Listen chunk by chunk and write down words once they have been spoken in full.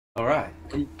All right.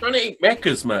 I'm trying to eat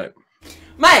Macca's, mate.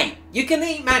 Mate, you can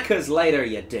eat Macca's later,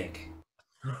 you dick.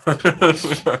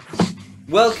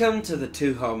 Welcome to the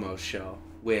Two Homos Show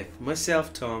with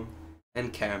myself, Tom,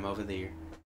 and Cam over there.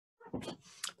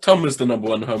 Tom is the number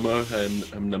one homo, and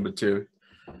I'm number two,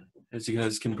 as you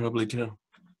guys can probably tell.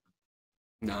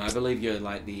 No, I believe you're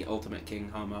like the ultimate king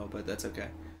homo, but that's okay.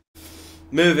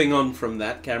 Moving on from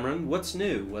that, Cameron, what's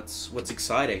new? What's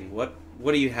exciting? What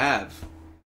do you have?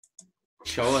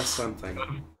 Show us something.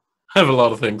 I have a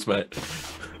lot of things, mate.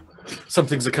 Some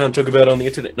things I can't talk about on the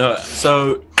internet. No,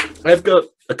 so I've got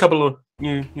a couple of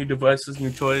new devices,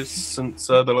 new toys since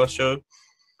the last show.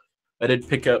 I did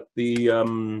pick up the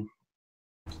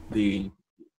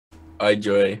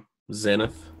iJoy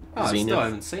Zenith. Oh, I still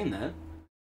haven't seen that.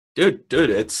 Dude,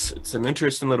 it's an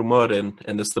interesting little mod, and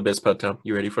this is the best part, Tom.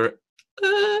 You ready for it?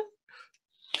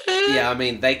 Yeah, I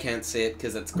mean, they can't see it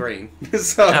because it's green.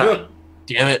 So. Oh,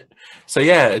 damn it. So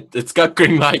yeah, it's got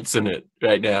green lights in it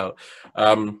right now,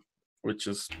 which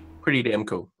is pretty damn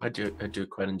cool. I do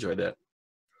quite enjoy that.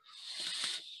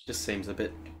 Just seems a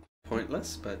bit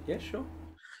pointless, but yeah, sure.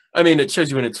 I mean, it shows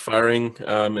you when it's firing.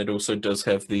 It also does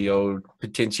have the old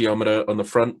potentiometer on the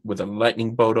front with a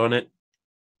lightning bolt on it.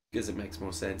 Because it makes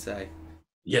more sense, eh?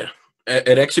 Yeah,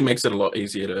 it actually makes it a lot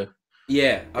easier to...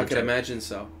 Yeah, I could imagine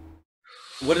so.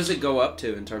 What does it go up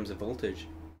to in terms of voltage?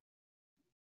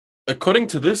 According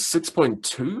to this,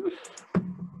 6.2?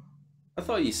 I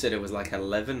thought you said it was like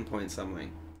 11 point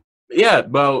something. Yeah,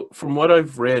 well, from what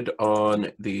I've read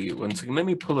on the... One second, let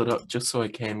me pull it up just so I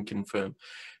can confirm.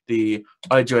 The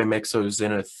iJoy Maxo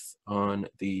Zenith on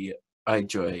the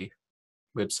iJoy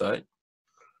website.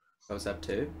 What's up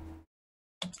to?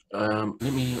 Let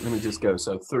me just go.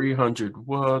 So 300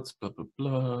 watts, blah blah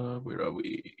blah. Where are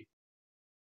we?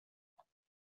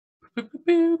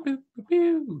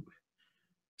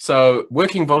 So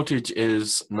working voltage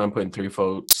is 9.3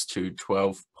 volts to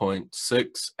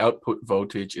 12.6. Output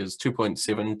voltage is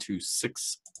 2.7 to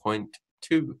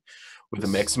 6.2, with a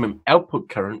maximum output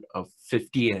current of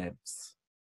 50 amps.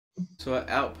 So it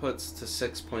outputs to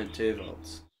 6.2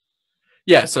 volts.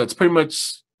 Yeah, so it's pretty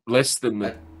much less than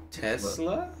the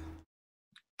Tesla?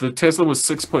 The Tesla was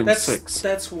 6.6.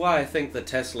 That's why I think the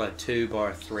Tesla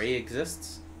 2/3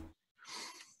 exists.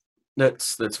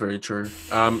 That's very true.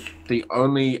 The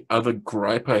only other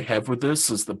gripe I have with this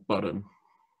is the button.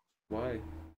 Why?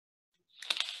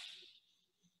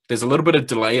 There's a little bit of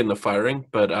delay in the firing,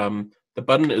 but the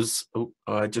button is... Oh,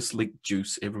 I just leaked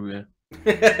juice everywhere.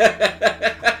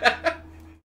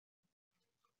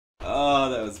 Oh,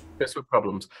 that was... That's what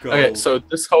problems. Gold. Okay, so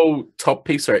this whole top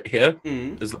piece right here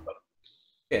is the button.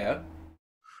 Yeah.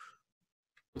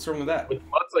 What's wrong with that? With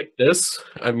mods like this,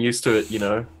 I'm used to it, you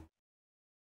know.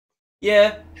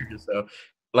 Yeah. So,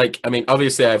 like, I mean,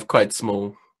 obviously I have quite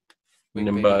small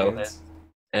nimble hands.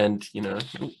 And, you know,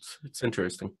 it's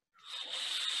interesting.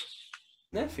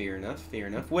 Yeah, fair enough, fair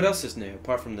enough. What else is new,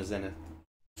 apart from the Zenith?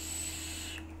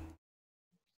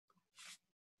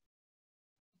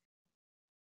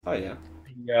 Oh, yeah.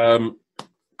 The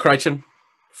Crichton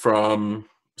from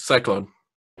Cyclone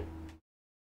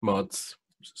mods.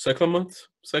 Cyclone mods?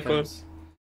 Cyclone?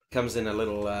 Comes in a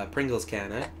little Pringles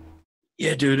can, eh?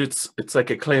 Yeah, dude, it's like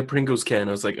a clear Pringles can.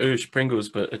 I was like, oosh, Pringles,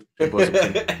 but it wasn't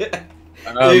Pringles.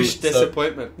 Oosh,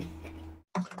 disappointment.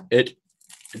 It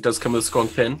does come with a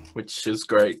sqwonk pen, which is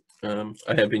great. I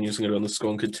have been using it on the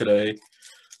sqwonker today,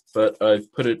 but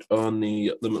I've put it on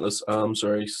the Limitless Arms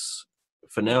race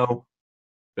for now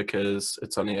because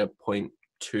it's only a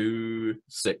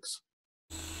 0.26.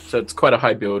 So it's quite a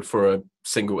high build for a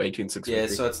single 18650. Yeah,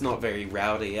 so it's not very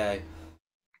rowdy, eh?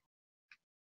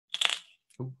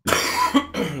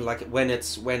 Like when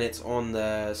it's on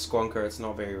the sqwonker, it's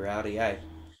not very rowdy, eh?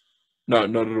 No,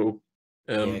 not at all.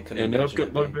 Yeah, and now I've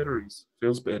got low batteries.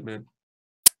 Feels bad, man.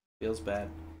 Feels bad.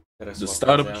 The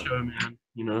start of the show, man.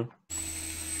 You know,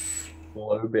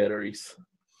 low batteries.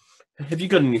 Have you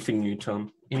got anything new,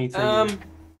 Tom? Anything?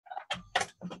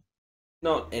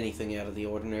 Not anything out of the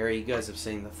ordinary. You guys have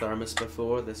seen the thermos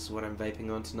before. This is what I'm vaping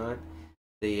on tonight.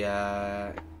 The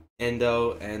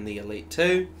Endo and the Elite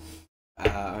 2.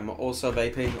 I'm also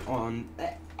vaping on...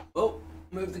 Oh,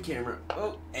 move the camera.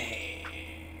 Oh,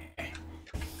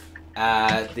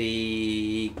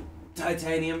 the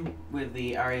Titanium with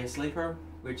the Aria Sleeper,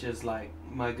 which is like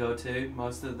my go-to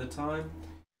most of the time.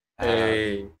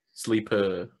 Hey,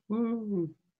 Sleeper.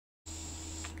 Woo.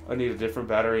 I need a different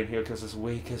battery in here because it's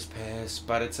weak as piss,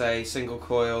 but it's a single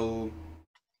coil,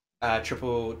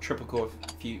 triple core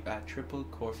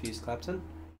fuse Clapton.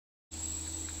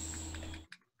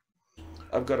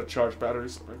 I've got a charged battery,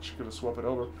 so I'm actually gonna swap it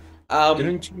over.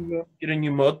 Didn't you get a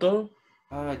new mod though?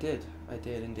 Oh, I did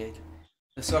indeed.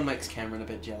 This one makes Cameron a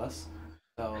bit jealous.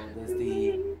 So there's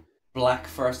the black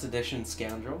first edition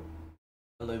Scoundrel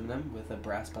aluminum with a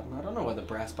brass button. I don't know why the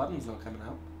brass button's not coming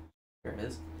out. Here it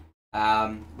is.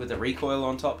 With the recoil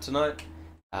on top tonight.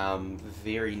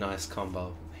 Very nice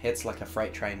combo. Hits like a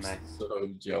freight train, mate. So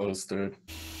jealous, dude.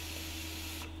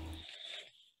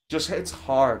 Just hits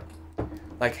hard.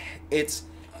 Like it's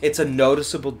a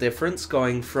noticeable difference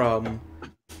going from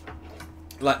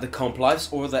like the comp lives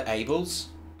or the ables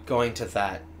going to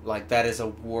that. Like that is a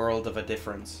world of a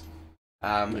difference.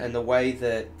 And the way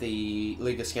that the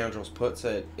League of Scoundrels puts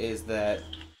it is that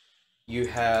you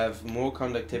have more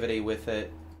conductivity with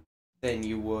it than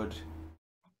you would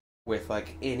with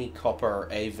like any copper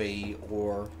AV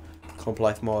or comp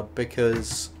life mod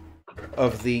because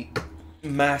of the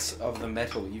mass of the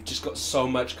metal. You've just got so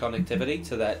much conductivity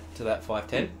to that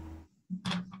 510.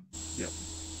 Yeah,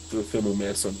 the thermal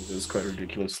mass on it is quite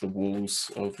ridiculous. The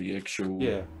walls of the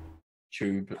actual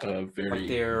tube are very.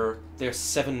 Like they're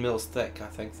 7 mils thick, I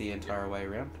think, the entire way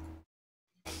around.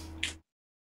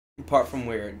 Apart from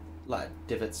where it like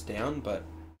divots down, but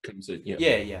comes in.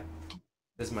 Yeah. Yeah.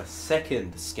 This is my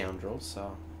second Scoundrel,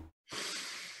 so.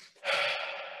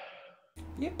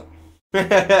 Yep.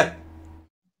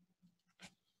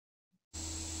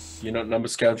 You're not number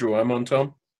Scoundrel I'm on,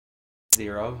 Tom?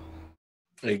 0.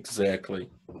 Exactly.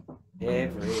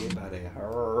 Everybody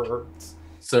hurts.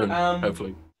 Soon,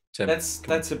 hopefully. 10.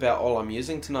 That's about all I'm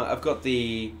using tonight. I've got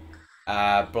the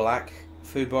black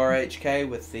food bar HK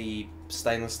with the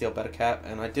stainless steel better cap,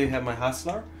 and I do have my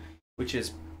Hustler, which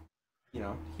is,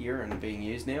 here and being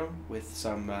used now with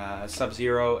some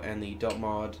Sub-Zero and the Dot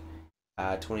Mod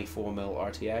 24mm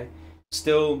RTA.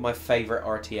 Still my favorite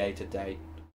RTA to date.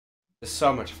 There's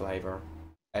so much flavor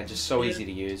and just so easy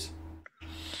to use.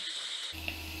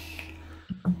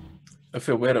 I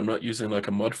feel weird I'm not using like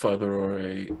a mod father or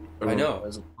I know.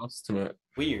 As a plus tonight.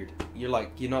 Weird. You're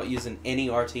not using any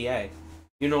RTA.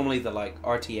 You're normally the like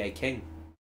RTA king.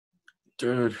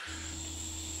 Dude,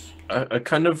 I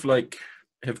kind of like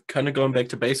have kind of gone back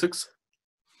to basics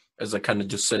as I kind of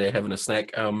just sit there having a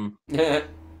snack.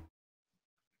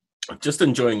 Just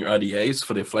enjoying RDAs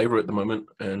for their flavor at the moment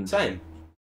and Same.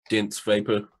 dense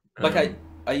vapor. Like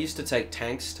I used to take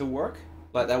tanks to work.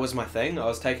 Like that was my thing. I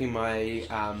was taking my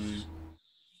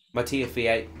my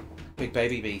TFV8 Big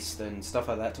Baby Beast and stuff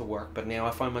like that to work, but now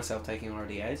I find myself taking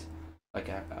RDAs like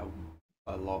a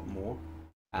lot more.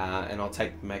 And I'll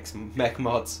take mech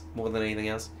mods more than anything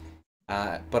else.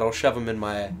 But I'll shove them in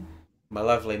my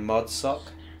lovely mod sock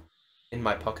in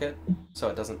my pocket so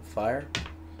it doesn't fire.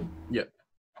 Yeah.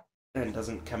 And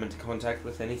doesn't come into contact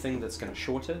with anything that's going to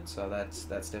short it. So that's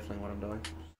definitely what I'm doing.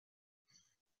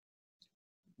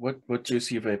 What juice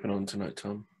are you vaping on tonight,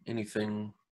 Tom?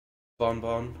 Anything?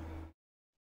 Bonbon.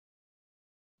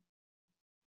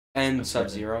 And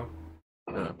Sub-Zero.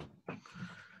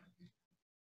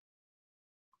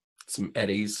 Some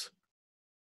Eddies.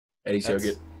 Eddie's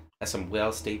yogurt. That's some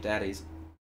well-steeped Addies.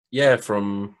 Yeah,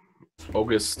 from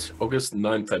August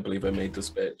 9th, I believe I made this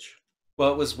batch.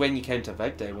 Well, it was when you came to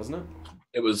Vape Day, wasn't it?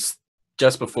 It was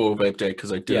just before Vape Day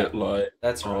because I did it live.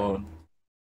 That's right.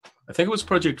 I think it was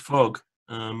Project Fog.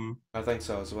 I think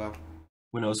so as well.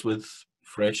 When I was with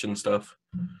Fresh and stuff.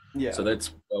 Yeah. So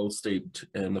that's well steeped,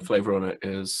 and the flavor on it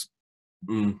is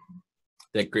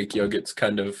that Greek yogurt's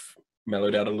kind of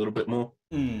mellowed out a little bit more.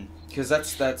 Because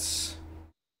that's.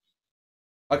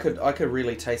 I could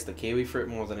really taste the kiwi fruit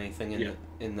more than anything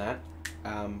in that.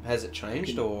 Has it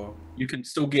changed or? You can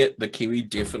still get the kiwi,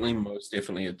 definitely, most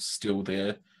definitely, it's still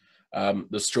there.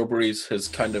 The strawberries has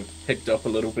kind of picked up a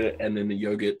little bit, and then the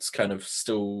yogurt's kind of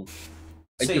still.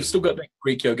 You've still got that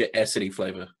Greek yogurt acidy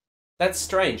flavor. That's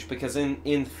strange because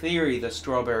in theory the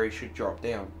strawberry should drop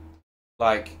down,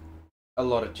 like a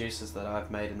lot of juices that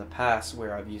I've made in the past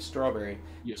where I've used strawberry.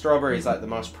 Yeah. Strawberry is like the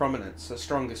most prominent, it's the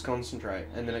strongest concentrate,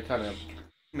 and then it kind of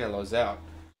mellows out.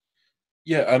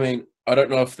 Yeah, I mean, I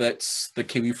don't know if that's the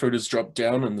kiwi fruit has dropped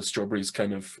down and the strawberries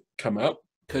kind of come up.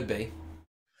 Could be.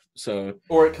 So,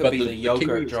 or it could be the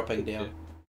yogurt dropping down.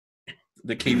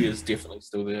 The kiwi is definitely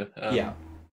still there. Yeah.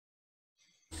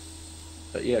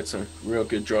 But yeah, it's a real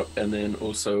good drop. And then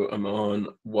also I'm on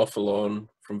Waffle On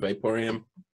from Vaporium.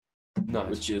 Nice.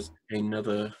 Which is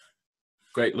another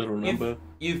great little number.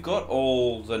 You've got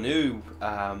all the new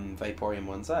Vaporium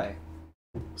ones, eh?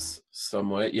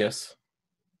 Somewhere, yes.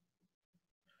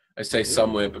 I say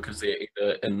somewhere because they're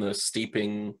either in the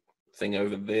steeping thing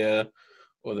over there,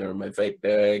 or they're in my vape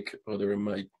bag, or they're in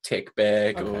my tech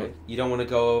bag. Okay. Or you don't want to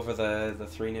go over the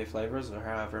 3 new flavors or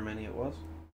however many it was?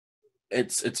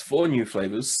 it's 4 new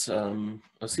flavors.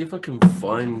 I'll see if I can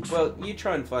find. Well, you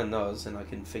try and find those, and I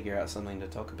can figure out something to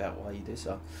talk about while you do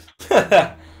so.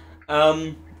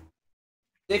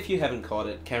 If you haven't caught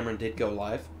it, Cameron did go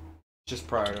live just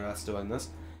prior to us doing this,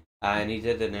 and he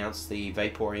did announce the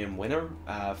Vaporium winner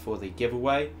for the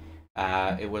giveaway.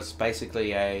 It was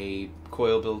basically a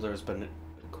coil builder's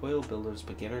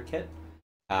beginner kit.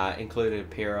 Included a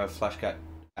pair of flush cut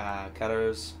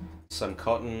cutters, some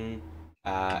cotton,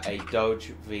 a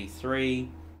Doge V3.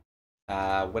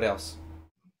 What else?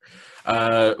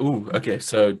 Okay.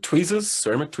 So tweezers,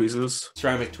 ceramic tweezers.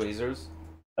 Ceramic tweezers.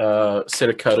 Set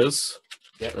of cutters.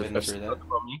 Yep, went through that.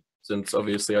 Since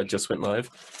obviously I just went live.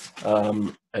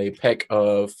 A pack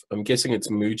of, I'm guessing it's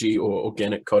Muji or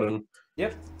organic cotton.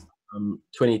 Yep.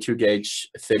 22 gauge,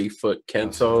 30-foot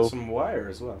cancel. Some wire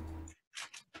as well.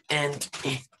 And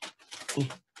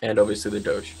obviously the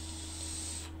Doge,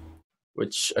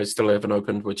 which I still haven't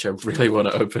opened, which I really want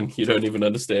to open. You don't even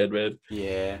understand, man.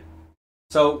 Yeah.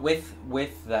 So with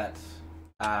that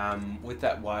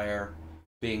wire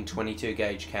being 22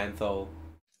 gauge Canthol,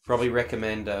 probably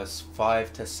recommend a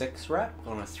 5 to 6 wrap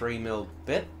on a 3mm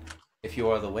bit if you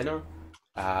are the winner.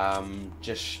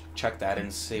 Just check that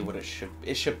and see what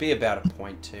it should be about a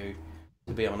 0.2,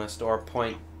 to be honest, or a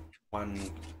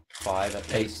 0.15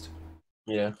 at least.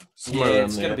 Yeah. It's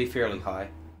going to be fairly high.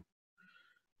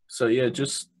 So yeah,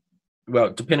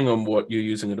 depending on what you're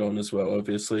using it on as well,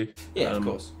 obviously. Yeah, of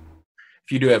course.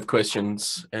 If you do have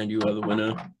questions and you are the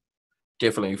winner,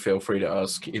 definitely feel free to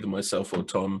ask either myself or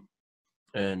Tom,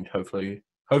 and hopefully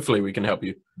we can help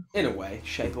you. In a way,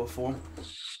 shape or form.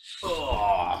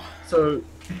 Oh. So,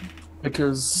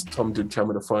 because Tom did tell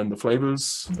me to find the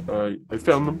flavors, I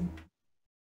found them.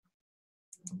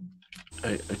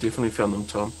 I definitely found them,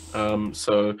 Tom.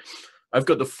 So I've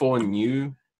got the 4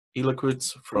 new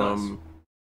e-liquids from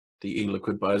the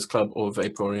e-liquid buyers club or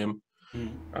Vaporium,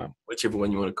 whichever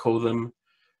one you want to call them.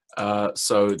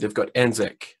 So they've got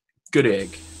Anzac, Good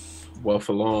Egg,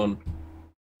 Waffle On,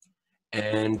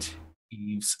 and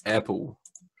Eve's Apple.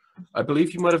 I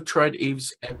believe you might have tried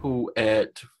Eve's Apple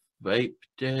at Vape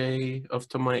Day of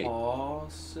my...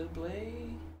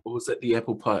 Possibly. Or was that the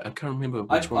apple pie? I can't remember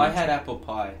which one. I had apple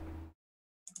pie.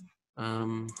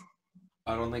 I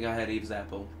don't think I had Eve's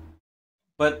Apple.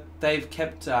 But they've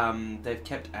kept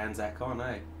Anzac on,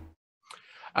 eh?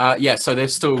 Yeah, so they're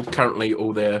still currently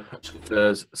all there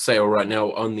for sale right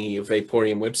now on the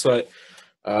Vaporium website.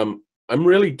 I'm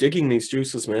really digging these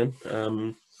juices, man.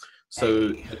 So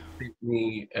it sent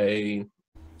me a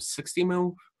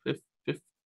 60ml,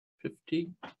 50?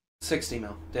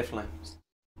 60ml, definitely.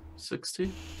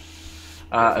 60?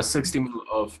 A 60ml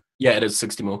of, yeah, it is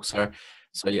 60ml, sorry.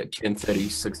 So yeah, 10, 30,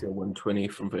 60, or 120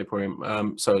 from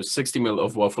Vaporium. So 60ml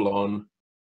of Waffle On.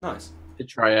 Nice. To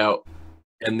try out.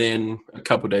 And then a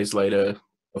couple days later,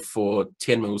 before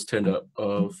 10 mils turned up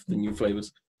of the new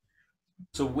flavors.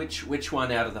 So which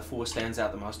one out of the 4 stands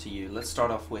out the most to you? Let's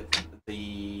start off with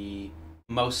the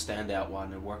most standout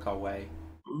one and work our way.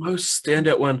 Most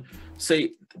standout one.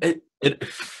 See,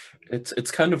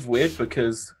 it's kind of weird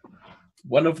because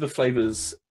one of the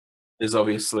flavors is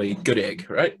obviously Good Egg,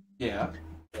 right? Yeah.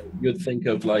 You'd think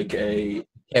of like a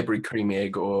Cadbury cream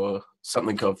egg or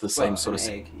something of the same sort of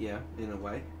egg, yeah, in a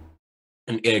way.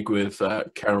 An egg with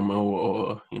caramel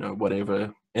or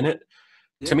whatever in it.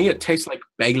 Yeah. To me, it tastes like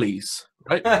Bailey's,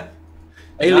 right?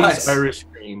 Bailey's nice. Irish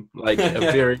cream, like a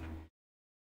very,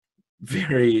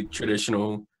 very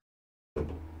traditional.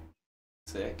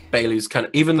 Sick. Bailey's kind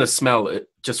of, even the smell, it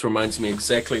just reminds me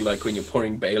exactly like when you're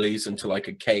pouring Bailey's into like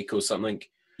a cake or something.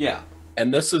 Yeah.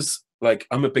 And this is like,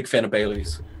 I'm a big fan of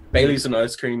Bailey's. Bailey's and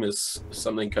ice cream is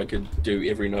something I could do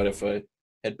every night if I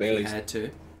had Bailey's. You had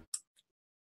to.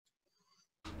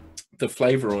 The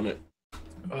flavor on it.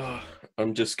 Oh,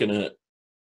 I'm just gonna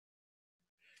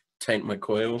taint my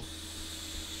coil.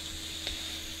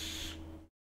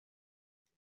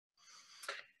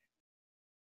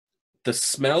 The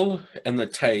smell and the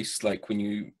taste, like when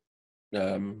you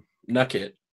nuck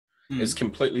it, is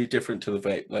completely different to the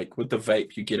vape. Like with the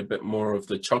vape, you get a bit more of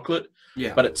the chocolate,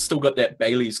 yeah, but it's still got that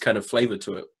Bailey's kind of flavor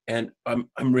to it. And I'm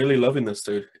really loving this,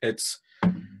 dude. It's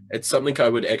something I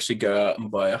would actually go out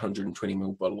and buy a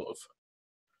 120ml bottle of.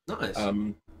 Nice.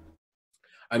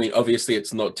 I mean, obviously,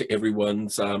 it's not to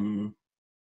everyone's, palate.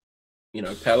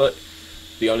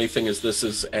 The only thing is, this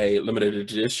is a limited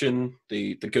edition.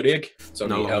 The Good Egg. It's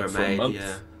only out for a month.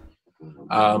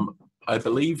 Yeah. I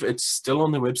believe it's still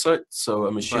on their website, so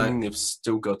I'm assuming they've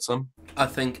still got some. I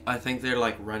think they're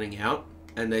like running out,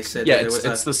 and they said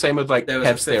it's the same with like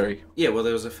Pabst Theory. Yeah, well,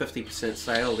 there was a 50%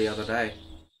 sale the other day.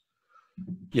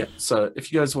 Yeah, so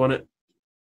if you guys want it,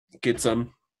 get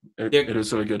some. It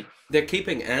is really good. They're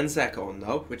keeping Anzac on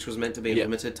though, which was meant to be Yeah.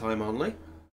 limited time only.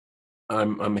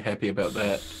 I'm happy about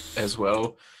that as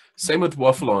well. Same with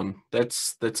Waffle On.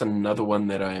 That's another one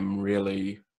that I am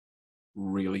really,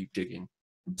 really digging.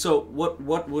 So what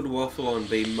would Waffle On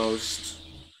be most,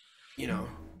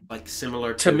 like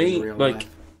similar To to in me, real like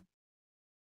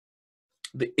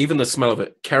life? even the smell of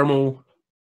it, caramel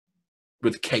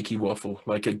with cakey waffle,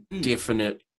 like a Mm.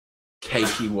 definite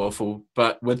cakey waffle.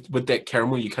 But with that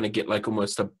caramel, you kind of get like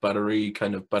almost a buttery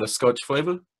kind of butterscotch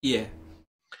flavor. Yeah.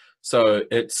 So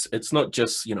it's not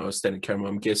just a standard caramel.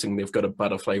 I'm guessing they've got a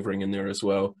butter flavoring in there as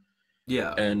well.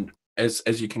 Yeah. And as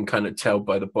you can kind of tell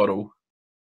by the bottle,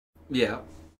 Yeah.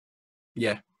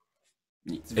 yeah,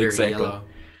 It's very exactly. yellow.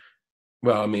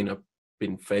 Well, I mean, I've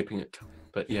been vaping it,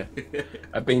 but yeah,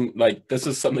 I've been like, this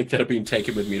is something that I've been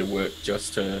taking with me to work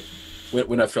just to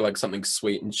when I feel like something's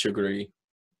sweet and sugary.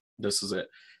 This is it.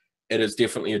 It is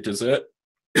definitely a dessert,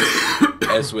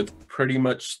 as with pretty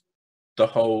much the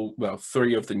whole, well,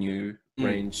 3 of the new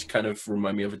range kind of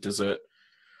remind me of a dessert.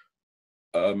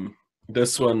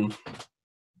 This one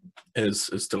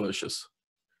is delicious.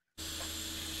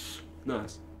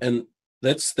 Nice. And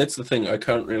that's the thing. I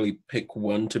can't really pick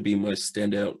one to be my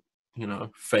standout,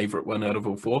 favorite one out of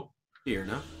all 4. Fair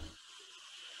enough.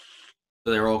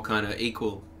 So they're all kind of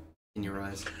equal in your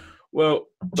eyes. Well,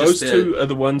 those 2 are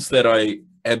the ones that I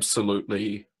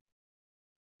absolutely,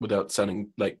 without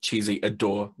sounding like cheesy,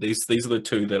 adore. These are the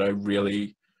 2 that I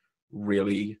really,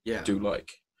 really do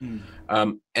like.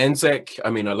 Anzac, I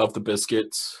mean, I love the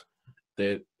biscuits.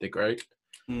 They're great.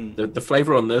 The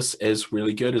flavor on this is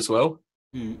really good as well.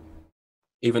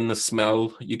 Even the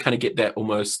smell, you kind of get that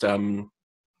almost,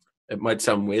 it might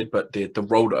sound weird, but the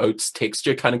rolled oats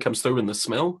texture kind of comes through in the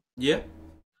smell. Yeah.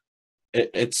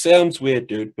 It sounds weird,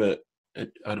 dude, but I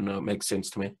don't know, it makes sense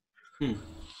to me.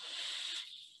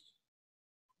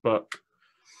 But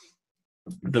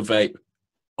the vape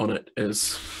on it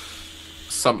is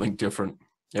something different.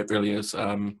 It really is.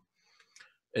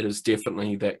 It is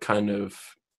definitely that kind of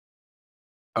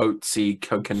oatsy,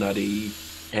 coconutty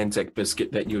Anzac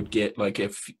biscuit that you'd get like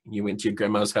if you went to your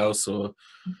grandma's house, or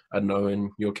I don't know,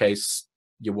 in your case,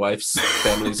 your wife's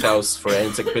family's house for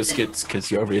Anzac biscuits, because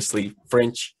you're obviously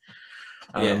French.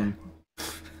 Yeah.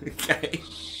 Okay.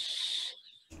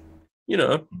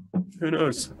 Who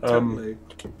knows? Totally.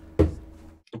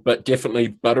 But definitely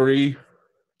buttery,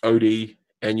 oaty,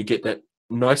 and you get that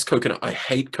nice coconut. I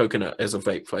hate coconut as a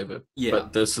vape flavor,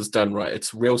 but this is done right.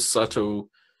 It's real subtle.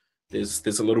 There's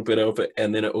a little bit of it,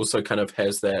 and then it also kind of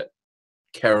has that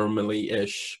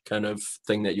caramelly-ish kind of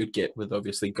thing that you'd get with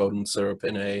obviously golden syrup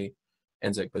in a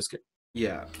Anzac biscuit.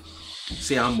 Yeah.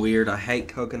 See, I'm weird. I hate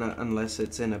coconut unless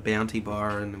it's in a Bounty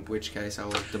bar, in which case I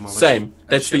will demolish. Same.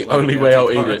 That's the only way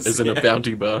I'll eat it, is in a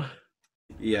Bounty bar.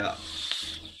 Yeah.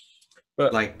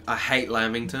 But like, I hate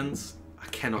Lamingtons. I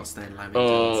cannot stand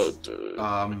Lamingtons.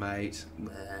 Oh, mate.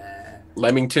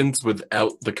 Lamingtons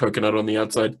without the coconut on the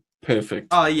outside, perfect.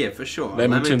 Oh yeah, for sure.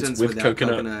 Lamingtons with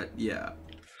coconut, yeah.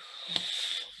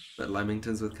 But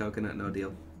Lamingtons with coconut, no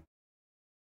deal.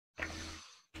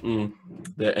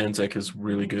 The Anzac is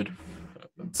really good.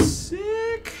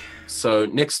 Sick. So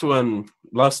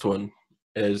last one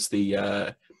is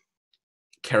the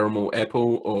caramel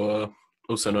apple, or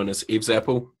also known as Eve's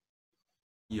apple.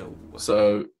 Yo.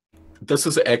 So this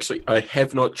is actually, I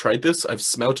have not tried this. I've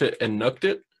smelt it and nucked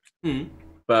it,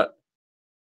 but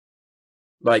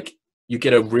like you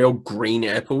get a real green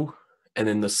apple, and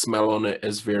then the smell on it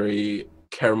is very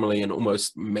caramelly and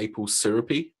almost maple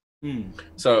syrupy.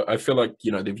 So I feel like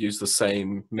they've used the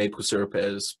same maple syrup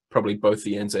as probably both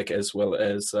the Anzac as well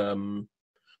as the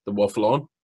Waffle On.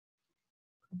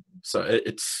 So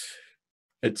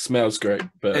it smells great.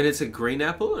 And it's a green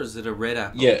apple, or is it a red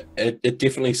apple? Yeah, it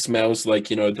definitely smells like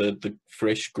the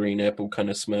fresh green apple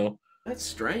kind of smell. That's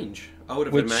strange. I would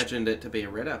have imagined it to be a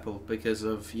red apple because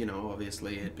of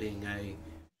obviously it being a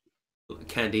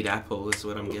candied apple is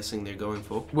what I'm guessing they're going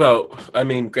for. Well, I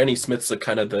mean, Granny Smiths are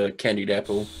kind of the candied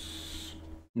apple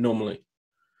normally.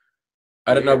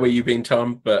 I don't know where you've been,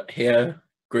 Tom, but here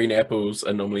green apples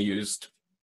are normally used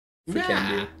for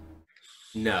candy.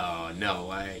 No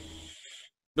way.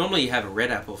 Normally you have a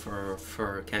red apple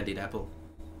for a candied apple.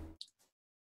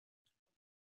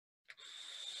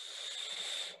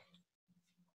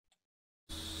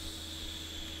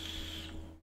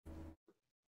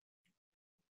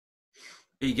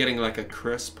 Are you getting like a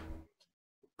crisp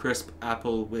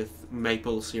apple with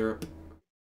maple syrup?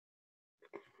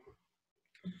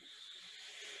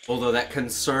 Although that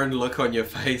concerned look on your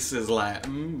face is like,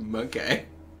 okay.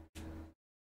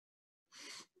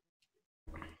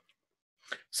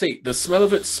 See, the smell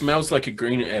of it smells like a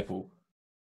green apple.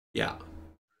 Yeah.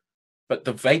 But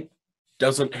the vape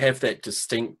doesn't have that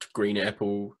distinct green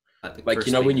apple. Like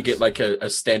you know when you get like a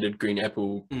standard green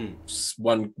apple,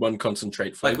 Mm. one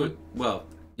concentrate flavor. Well,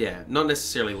 yeah, not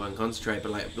necessarily one concentrate,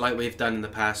 but like we've done in the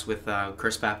past with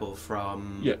crisp apple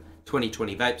from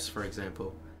 2020 vapes, for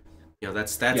example. You know,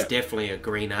 that's definitely a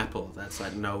green apple. That's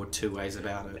like no two ways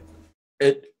about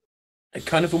it. It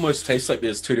kind of almost tastes like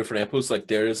there's two different apples. Like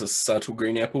there is a subtle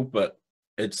green apple, but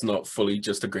it's not fully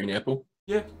just a green apple.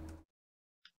 Yeah.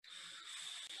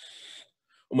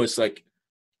 Almost like,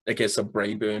 I guess, a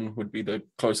Brayburn would be the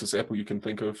closest apple you can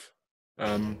think of.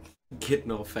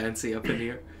 Getting all fancy up in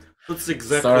here. That's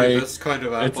exactly this kind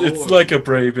of apple. It's like a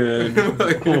Brayburn.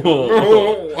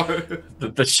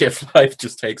 the chef life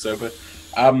just takes over.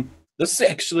 This is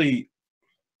actually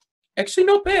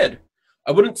not bad.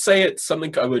 I wouldn't say it's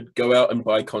something I would go out and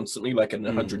buy constantly, like in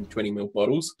 120ml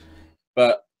bottles,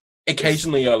 but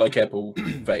occasionally I like apple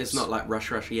vapes. It's not like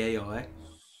Rush yeah,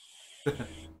 eh?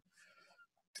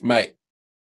 Mate,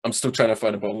 I'm still trying to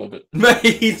find a bottle of it.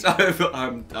 Mate,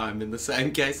 I'm in the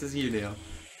same case as you now.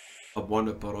 I want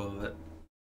a bottle of it.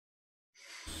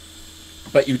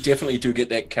 But you definitely do get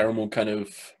that caramel kind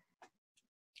of,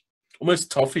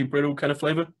 almost toffee brittle kind of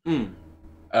flavor.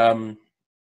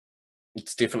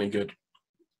 It's definitely good.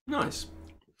 Nice.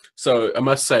 So I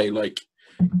must say, like,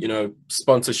 you know,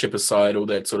 sponsorship aside, all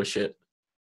that sort of shit,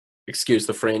 excuse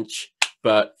the French,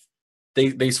 but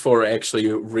these four are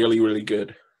actually really, really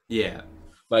good. Yeah.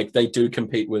 Like, they do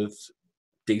compete with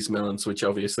these melons, which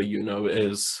obviously you know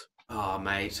is... Oh,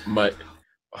 mate.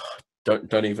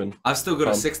 Don't even... I've still got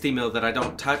a 60ml that I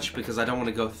don't touch because I don't want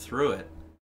to go through it.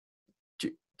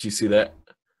 Do you see that?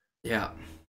 Yeah.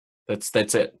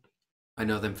 That's it. I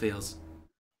know them feels.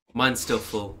 Mine's still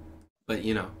full, but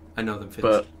you know, I know them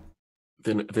feels.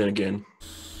 But then again...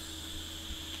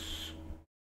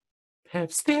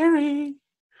 Pep's Theory!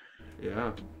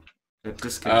 Yeah. That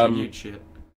discontinued shit.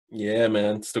 Yeah,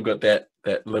 man. Still got that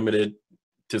limited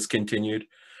discontinued.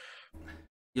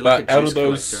 You but out of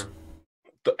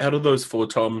those four,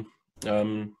 Tom,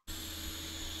 can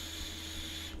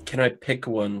I pick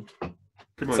one?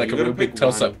 It's like a real big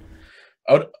toss up.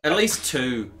 At least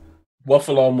two.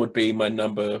 Waffle On would be my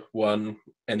number one,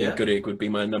 and then Good Egg would be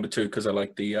my number two because I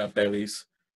like the Baileys.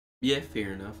 Yeah,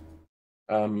 fair enough.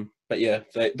 But yeah,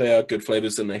 they are good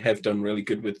flavors, and they have done really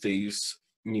good with these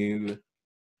new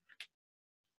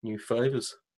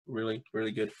flavors. Really,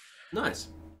 really good. Nice.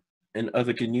 And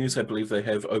other good news, I believe they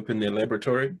have opened their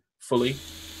laboratory fully.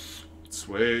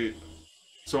 Sweet.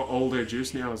 So all their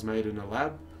juice now is made in a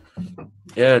lab?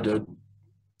 Yeah, dude.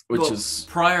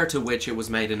 Prior to which it was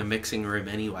made in a mixing room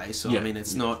anyway, so yeah. I mean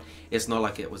it's not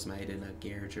like it was made in a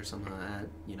garage or something like that,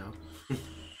 you know.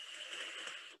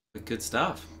 But good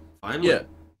stuff. Finally.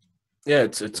 Yeah,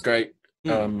 it's great.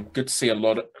 Good to see a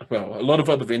lot of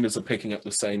other vendors are picking up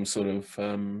the same sort of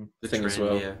thing trend, as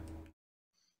well. Yeah.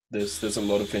 There's a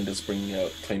lot of vendors bringing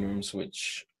out clean rooms,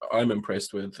 which I'm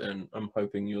impressed with, and I'm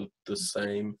hoping you're the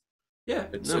same. Yeah,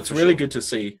 it's really good to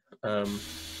see that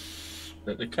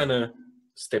they're kind of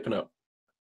stepping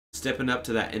up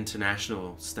to that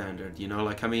international standard. You know,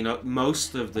 like I mean,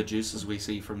 most of the juices we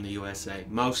see from the USA,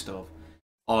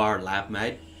 are lab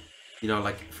made. You know,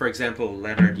 like for example,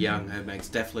 Leonard Young, who makes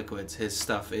Def Liquids, his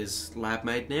stuff is lab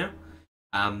made now.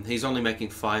 He's only making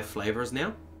 5 flavors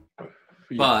now,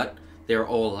 but they're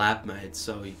all lab made.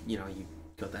 So you know, you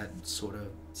got that sort of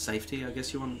safety, I guess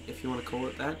if you want to call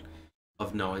it that,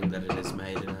 of knowing that it is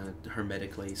made in a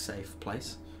hermetically safe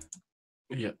place.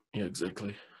 Yeah,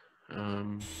 exactly.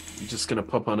 I'm just gonna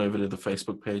pop on over to the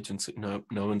Facebook page and see. No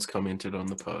one's commented on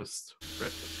the post.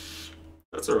 Right.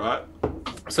 That's all right.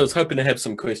 So I was hoping to have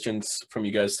some questions from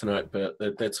you guys tonight, but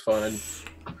that's fine.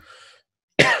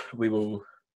 We will.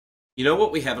 You know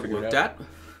what we haven't looked at,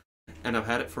 and I've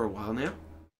had it for a while now.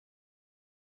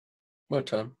 What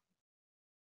time?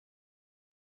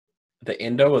 The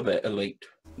Endo or the Elite?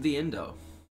 The Endo,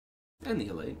 and the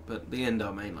Elite, but the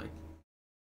Endo mainly.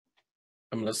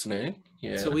 I'm listening.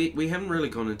 Yeah. So we haven't really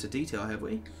gone into detail, have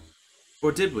we?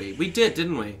 Or did we? We did,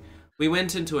 didn't we? We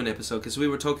went into an episode because we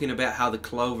were talking about how the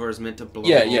clover is meant to blow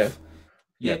off.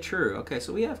 Yeah, true. Okay,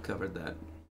 so we have covered that.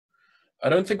 I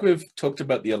don't think we've talked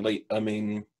about the Elite. I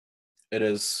mean, it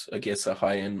is, I guess, a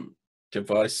high-end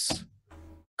device,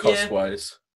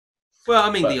 cost-wise. Well, I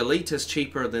mean, the Elite is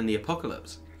cheaper than the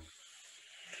Apocalypse.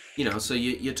 You know, so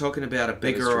you're talking about a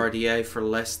bigger RDA for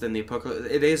less than the Apocalypse.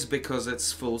 It is because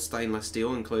it's full stainless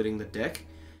steel, including the deck.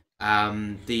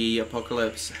 The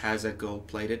Apocalypse has a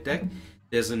gold-plated deck.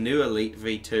 There's a new Elite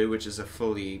V2, which is a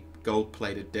fully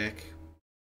gold-plated deck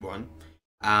one.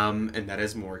 And that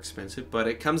is more expensive, but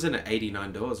it comes in at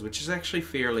 $89, which is actually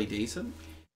fairly decent.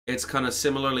 it's kind of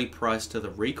similarly priced to the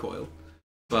recoil,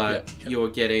 but you're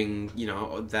getting, you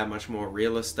know, that much more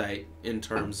real estate in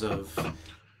terms of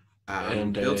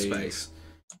and build a space.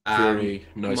 very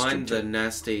nice Mine, the tip.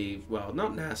 nasty, well,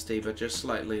 not nasty, but just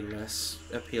slightly less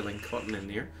appealing cotton in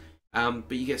there.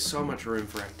 But you get so much room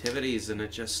for activities, and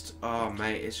it just, oh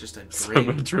mate, it's just a So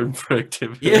dream. much room for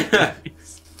activity. Yeah,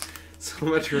 so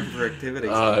much room for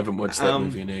activities. I haven't watched that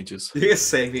movie in ages. Yeah,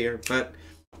 same here. But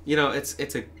you know, it's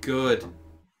a good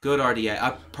RDA.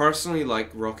 I personally like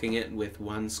rocking it with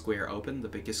one square open, the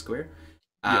biggest square.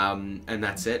 And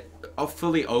that's it. Oh,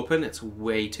 fully open, it's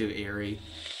way too airy.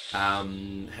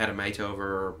 Had a mate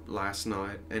over last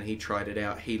night and he tried it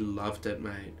out. He loved it,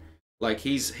 mate. Like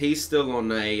he's still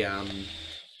on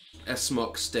a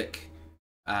smoke stick,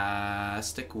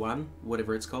 stick one,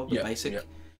 whatever it's called, the basic.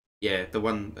 Yeah, the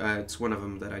one. It's one of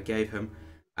them that I gave him.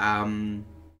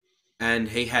 And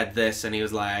he had this, and he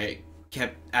was like,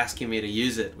 kept asking me to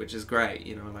use it, which is great.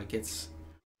 You know, like it's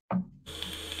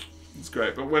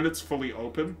great. But when it's fully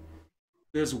open,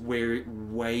 there's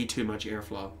way too much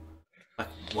airflow. Like,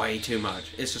 way too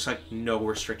much. It's just like no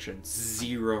restriction.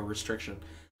 Zero restriction.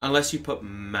 Unless you put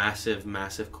massive,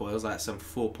 massive coils, like some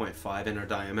 4.5 inner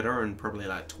diameter and probably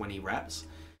like 20 wraps.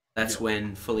 That's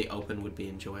when fully open would be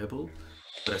enjoyable.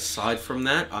 But aside from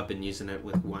that, I've been using it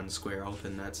with one square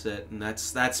open. That's it, and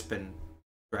that's been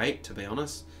great, to be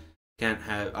honest.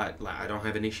 I don't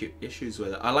have any issues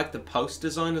with it. I like the post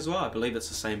design as well. I believe it's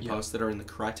the same posts that are in the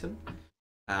Crichton.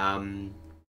 No,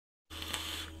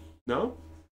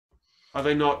 are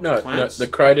they not? No, clamps? the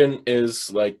Crichton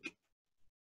is like,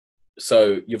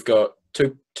 so you've got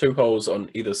two holes on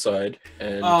either side,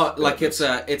 and like it's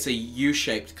a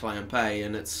U-shaped clamp,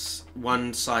 and it's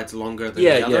one side's longer than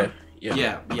the other.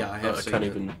 Yeah. I have seen can't it.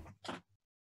 even.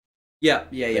 Yeah.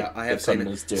 I have seen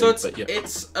it. So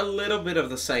it's a little bit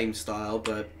of the same style,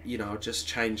 but you know, just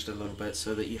changed a little bit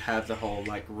so that you have the whole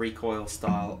like recoil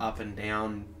style up and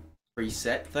down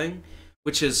preset thing,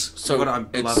 which is what I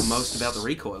love most about the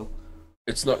recoil.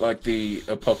 It's not like the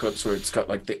Apocalypse where it's got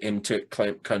like the M-Turk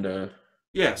clamp kind of.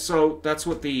 Yeah, so that's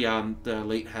what the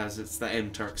Elite has. It's the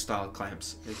M-Turk style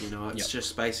clamps. You know, it's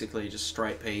just basically just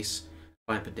straight piece,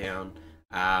 clamp it down.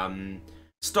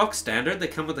 Stock standard, they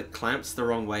come with the clamps the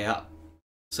wrong way up.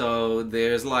 So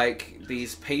there's like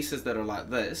these pieces that are like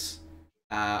this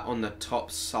on the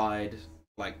top side,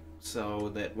 like so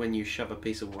that when you shove a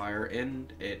piece of wire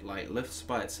in, it like lifts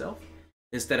by itself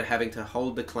instead of having to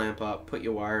hold the clamp up, put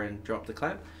your wire in, drop the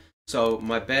clamp. So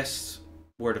my best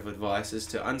word of advice is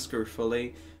to unscrew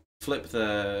fully, flip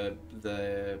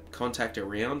the contact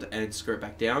around and screw it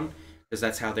back down, because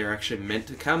that's how they're actually meant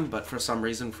to come, but for some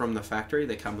reason from the factory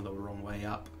they come the wrong way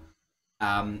up.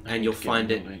 And you'll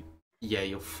find it,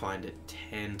 you'll find it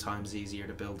 10 times easier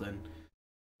to build in.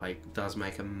 Like, does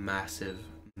make a massive,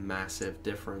 massive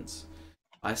difference.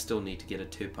 I still need to get a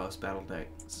 2-post battle deck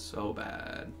so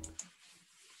bad.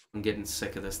 I'm getting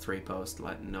sick of this 3-post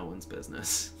like no one's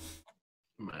business.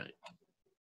 Mate.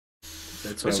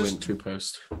 That's why I went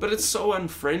 2-post. But it's so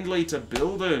unfriendly to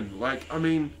build in. Like, I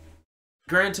mean,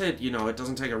 granted, you know, it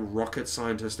doesn't take a rocket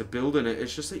scientist to build in it.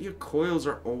 It's just that your coils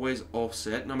are always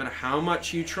offset. No matter how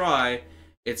much you try,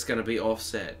 it's going to be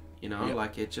offset. You know,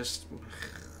 like it just...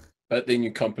 But then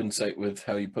you compensate with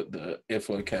how you put the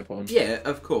airflow cap on. Yeah,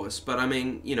 of course. But I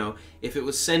mean, you know, if it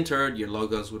was centered, your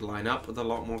logos would line up with a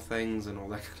lot more things and all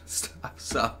that kind of stuff.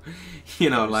 So, you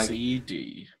know, like...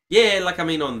 CD. Yeah, like, I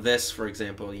mean, on this, for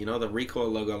example, you know, the recoil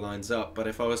logo lines up. But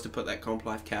if I was to put that Comp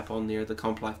Life cap on there, the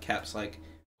Comp Life cap's, like,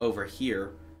 over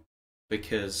here.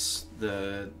 Because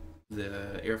the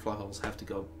airflow holes have to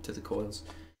go to the coils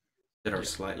that are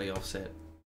slightly offset.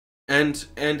 And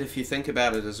if you think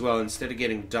about it as well, instead of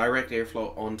getting direct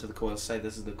airflow onto the coil, say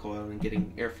this is the coil, and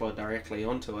getting airflow directly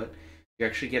onto it, you're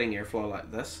actually getting airflow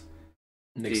like this.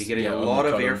 So you're getting a lot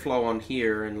of airflow on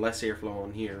here and less airflow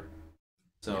on here.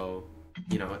 So,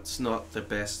 you know, it's not the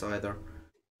best either.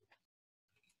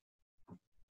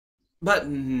 But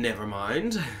never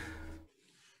mind.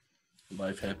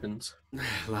 Life happens.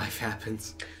 Life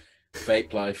happens.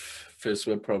 Vape life, first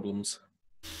world problems.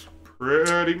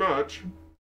 Pretty much.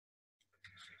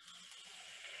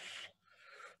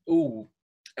 Ooh,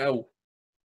 ow!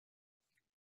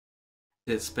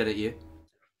 Did it spit at you?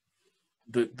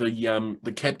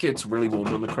 The cap gets really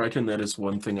warm on the Crichton. That is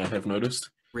one thing I have noticed.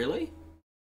 Really?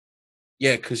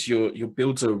 Yeah, because your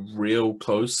builds are real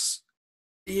close.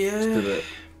 Yeah,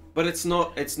 but it's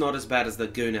not as bad as the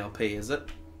Goon LP, is it?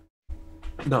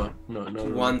 No.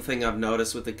 One thing I've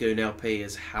noticed with the Goon LP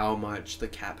is how much the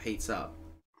cap heats up.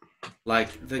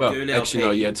 Like the Well, Goon actually, LP.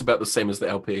 no, yeah, it's about the same as the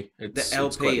LP. The It's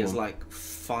LP quite is warm. like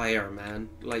fire, man.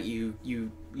 Like your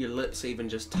lips even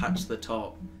just touch the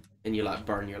top, and you like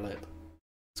burn your lip.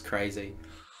 It's crazy.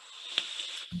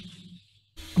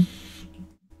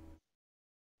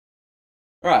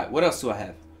 All right, what else do I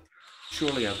have?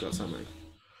 Surely I've got something.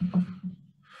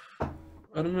 I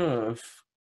don't know.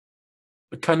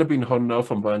 I've kind of been holding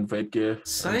off on buying vape gear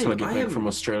until I get back from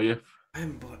Australia. I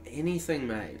haven't bought anything,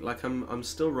 mate. Like I'm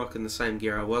still rocking the same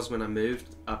gear I was when I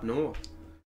moved up north,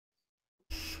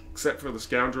 except for the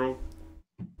Scoundrel,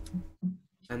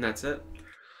 and that's it.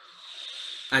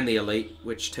 And the Elite,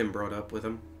 which Tim brought up with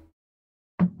him.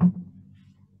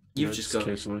 You've just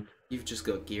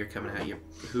got gear coming out your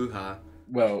hoo-ha.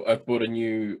 Well, I've bought a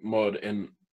new mod in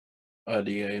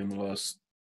RDA in the last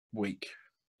week.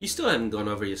 You still haven't gone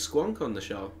over your sqwonk on the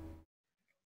show.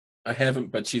 I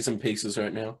haven't, but she's in pieces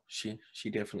right now. She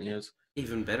definitely is.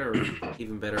 Even better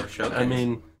showcase. I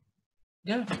mean,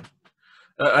 yeah.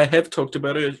 I have talked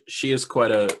about her. She is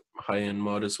quite a high-end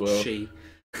mod as well.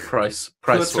 Price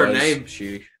What's her name?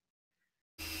 She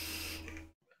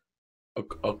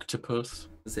Octopus.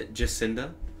 Is it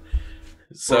Jacinda?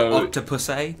 So or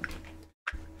Octopus-A?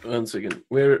 One second.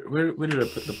 Where did I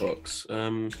put the box?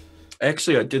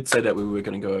 Actually, I did say that we were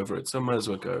going to go over it, so I might as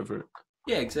well go over it.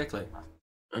 Yeah, exactly.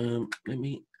 Let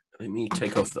me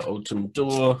take off the Ultim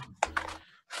door.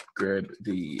 Grab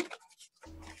the.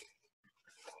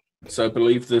 So I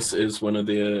believe this is one of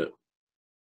their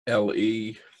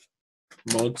LE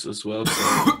mods as well.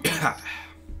 So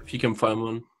if you can find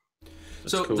one.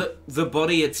 So cool. the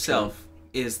body itself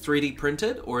is 3D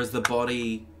printed, or is the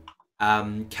body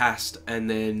cast and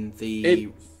then the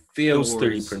It feels doors...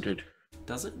 3D printed.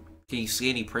 Does it? Can you see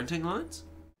any printing lines?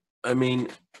 I mean,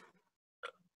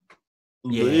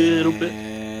 little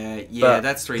bit. Yeah,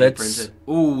 that's 3D printed.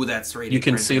 Ooh, that's 3D. You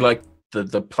can see like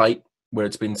the plate where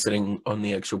it's been sitting on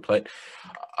the actual plate.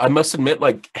 I must admit,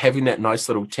 like having that nice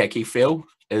little tacky feel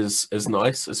is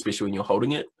nice, especially when you're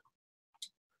holding it.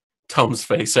 Tom's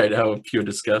face right now of pure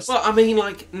disgust. Well, I mean,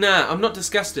 like, nah, I'm not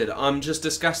disgusted. I'm just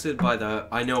disgusted by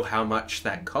I know how much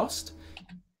that cost.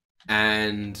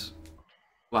 And,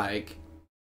 like,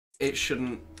 it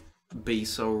shouldn't be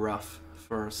so rough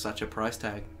for such a price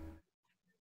tag.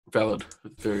 Valid.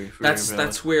 Very, very valid.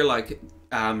 That's where, like,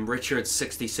 Richard's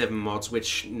 67 mods,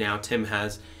 which now Tim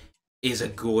has, is a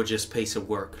gorgeous piece of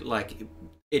work. Like,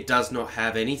 it does not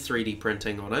have any 3D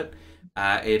printing on it.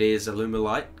 It is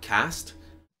Alumilite cast.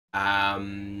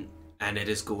 And it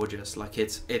is gorgeous. Like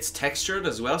it's textured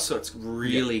as well, so it's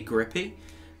really grippy.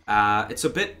 It's a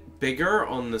bit bigger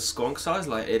on the sqwonk size.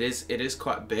 Like it is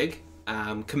quite big.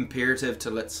 Comparative to,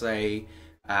 let's say,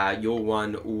 your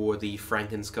one or the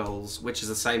Frankenskulls, which is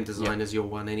the same design as your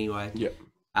one anyway. Yeah.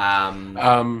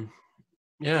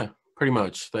 Yeah, pretty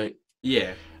much.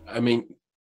 Yeah. I mean,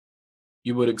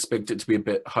 you would expect it to be a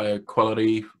bit higher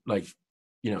quality, like,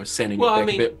 you know, sanding it back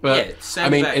a bit, but yeah, I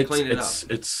mean,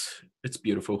 it's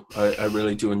beautiful. I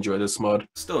really do enjoy this mod.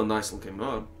 Still a nice looking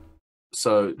mod.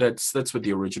 So that's with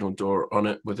the original door on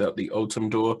it, without the Ultim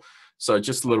door. So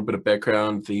just a little bit of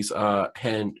background. These are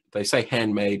they say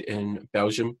handmade in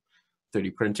Belgium,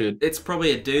 3D printed. It's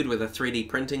probably a dude with a 3D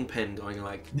printing pen going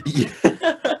like. Yeah. So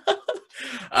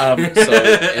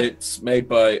it's made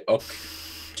by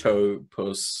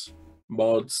Octopus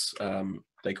Mods.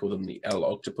 They call them the L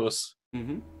Octopus.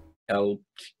 Mm-hmm. L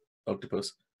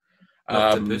Octopus.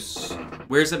 Octopus.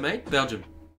 Where's it made? Belgium.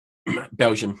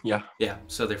 Belgium, yeah. Yeah,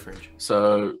 so they're French.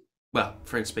 So, well,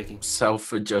 French speaking.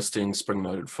 Self-adjusting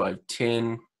spring-loaded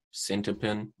 510 center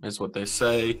pin is what they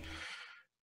say.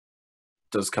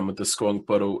 Does come with the sqwonk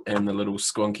bottle and the little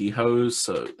sqwonky hose.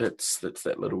 So that's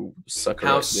that little sucker.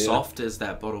 How right there. soft is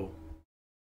that bottle?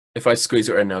 If I squeeze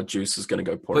it right now, juice is going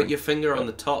to go pouring. Put your finger on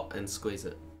the top and squeeze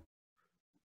it.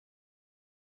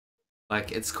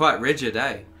 Like it's quite rigid,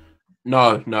 eh?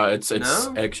 No, it's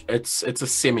a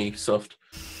semi-soft.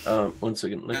 1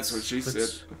 second. That's what she said.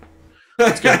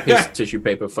 Let's get a piece of tissue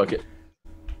paper. Fuck it.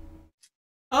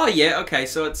 Oh yeah, okay.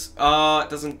 So it's it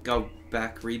doesn't go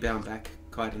back, rebound back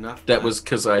quite enough. That was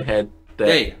because I had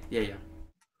that. Yeah.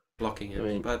 Blocking it, I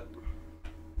mean, but.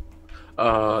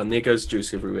 And there goes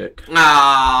juice everywhere.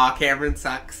 Ah, Cameron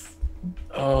sucks.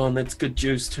 Oh, and that's good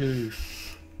juice too.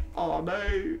 Oh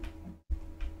no.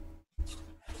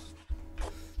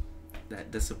 That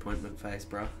disappointment face,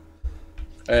 bro.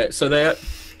 So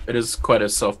it is quite a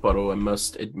soft bottle, I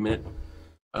must admit.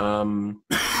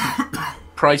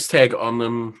 Price tag on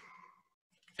them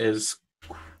is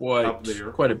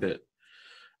quite a bit.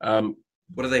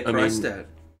 What are they priced at?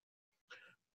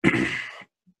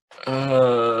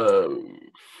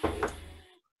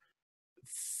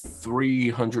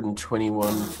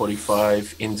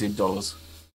 $321.45 NZ dollars,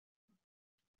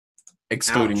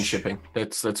 excluding Ouch. shipping.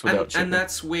 That's without shipping. And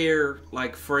that's where,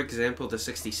 like, for example, the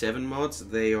 67 mods,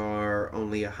 they are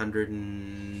only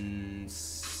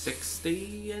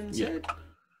 160 NZ. Yeah.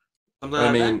 Something I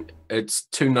like mean, it's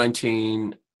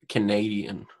 $219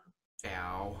 Canadian.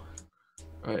 Ow.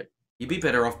 Right. You'd be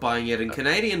better off buying it in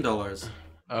Canadian dollars.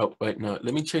 Oh wait, no.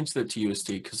 Let me change that to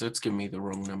USD because that's giving me the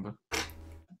wrong number.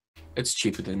 It's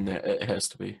cheaper than that. It has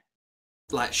to be.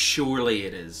 Like, surely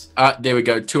it is. There we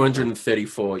go.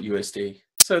 234 USD.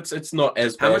 So it's not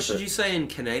as bad. How much did you say in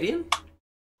Canadian?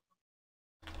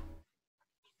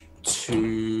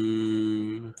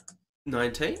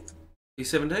 219.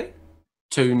 217?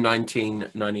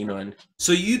 219.99.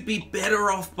 So you'd be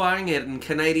better off buying it in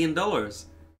Canadian dollars.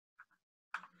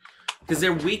 Because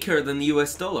they're weaker than the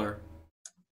US dollar.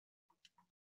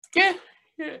 Yeah.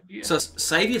 So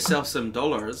save yourself some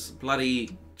dollars,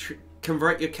 bloody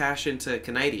convert your cash into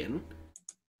Canadian,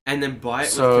 and then buy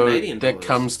it with Canadian dollars. That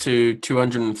comes to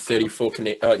 234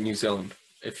 New Zealand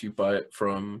if you buy it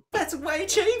from... That's way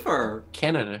cheaper!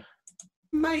 Canada.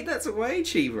 Mate, that's way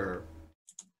cheaper.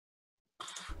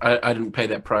 I didn't pay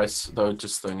that price, though,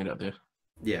 just throwing it out there.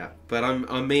 Yeah, but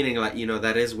I'm meaning, like, you know,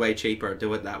 that is way cheaper.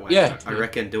 Do it that way. Yeah. I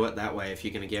reckon do it that way if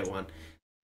you're going to get one.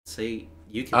 See,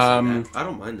 you can see that. I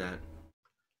don't mind that.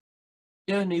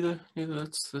 Yeah, neither.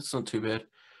 That's not too bad.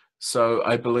 So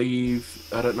I believe,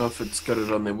 I don't know if it's got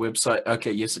it on their website.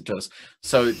 Okay, yes it does.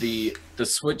 So the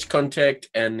switch contact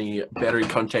and the battery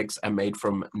contacts are made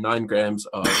from 9 grams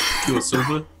of pure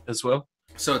silver as well.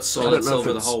 So it's solid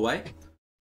silver the whole way?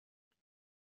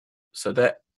 So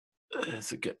that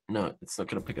is a good, no, it's not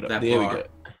going to pick it up. That there bar. We go.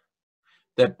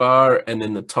 That bar and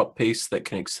then the top piece that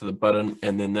connects to the button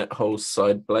and then that whole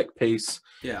side black piece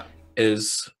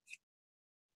is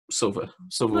silver.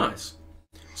 Nice.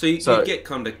 So you'd get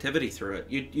conductivity through it.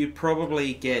 You'd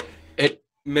probably get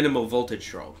minimal voltage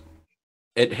drop.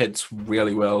 It hits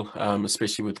really well,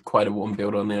 especially with quite a warm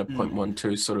build on there.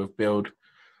 0.12 sort of build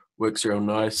works real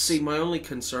nice. See, my only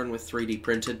concern with 3D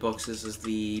printed boxes is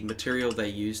the material they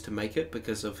use to make it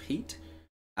because of heat.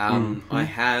 I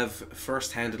have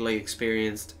first-handedly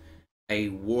experienced a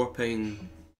warping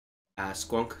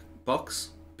sqwonk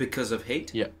box because of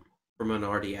heat from an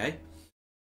RDA.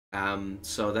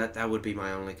 So that would be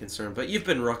my only concern. But you've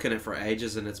been rocking it for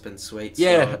ages and it's been sweet.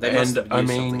 Yeah, so they must have used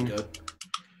something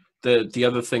good. The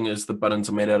other thing is the buttons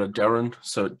are made out of Darren,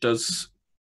 so it does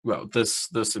well. This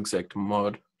exact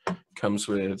mod comes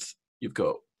with, you've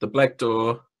got the black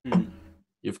door,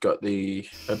 you've got the,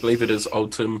 I believe it is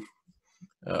Ultim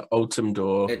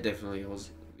door. It definitely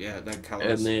was. Yeah, that color.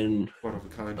 And then one of a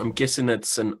kind. I'm guessing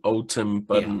it's an Ultim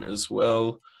button as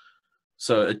well.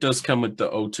 So it does come with the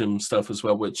Ultim stuff as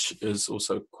well, which is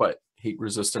also quite heat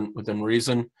resistant within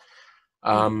reason.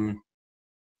 I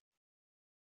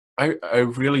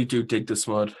really do dig this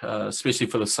mod, especially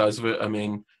for the size of it. I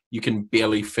mean, you can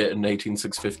barely fit an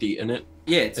 18650 in it.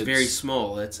 Yeah, it's very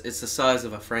small. It's the size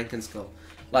of a Frankenskull.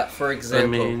 Like, for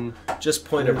example, just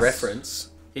point of reference.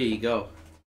 Here you go.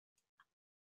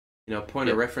 You know, point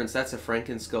of reference. That's a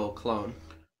Frankenskull clone,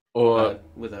 or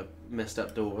with a messed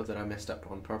up door that I messed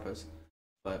up on purpose.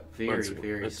 But very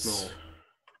small.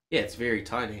 Yeah, it's very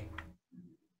tiny.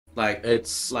 Like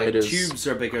tubes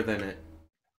are bigger than it.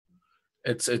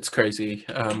 It's crazy.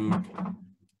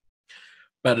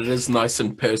 But it is nice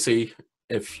and pursy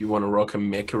if you want to rock a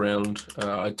mech around.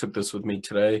 I took this with me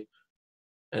today,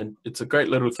 and it's a great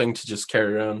little thing to just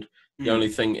carry around. The only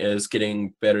thing is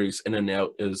getting batteries in and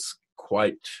out is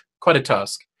quite a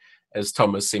task, as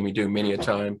Tom has seen me do many a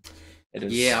time. It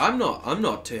is, yeah, I'm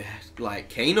not too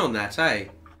keen on that, eh?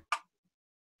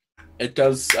 It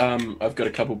does. I've got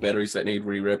a couple batteries that need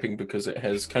rewrapping because it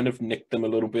has kind of nicked them a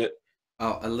little bit.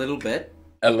 Oh, a little bit.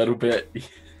 A little bit.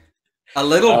 A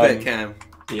little bit, Cam.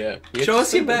 Yeah. Show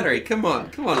us your battery. Come on,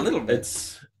 a little bit.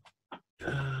 It's.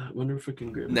 Wonder if I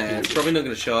can grab. Nah, it's probably not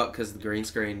going to show up because of the green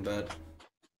screen, but.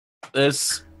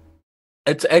 It's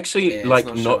actually it's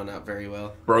not showing up very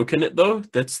well. Broken it though.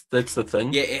 That's the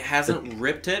thing. Yeah, it hasn't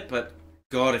ripped it, but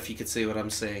God, if you could see what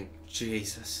I'm seeing,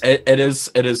 Jesus. It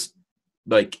is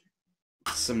like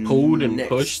some pulled and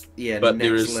pushed. Yeah, but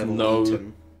there is no.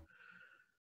 Eaten.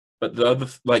 But the other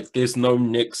there's no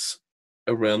nicks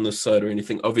around the side or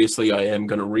anything. Obviously, I am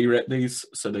going to rewrap these,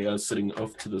 so they are sitting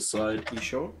off to the side. You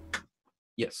sure?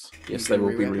 Yes, they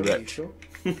will be rewrapped. Sure?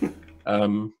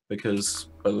 Because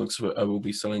by the looks of it, I will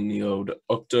be selling the old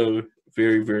Octo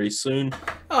very, very soon.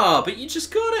 Oh, but you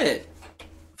just got it.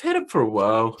 I've had it for a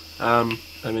while. I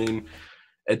mean,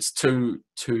 it's too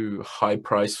high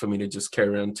price for me to just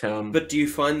carry around town. But do you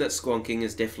find that sqwonking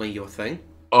is definitely your thing?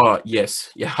 Oh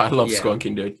yes, yeah, I love Yeah.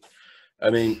 sqwonking, dude. I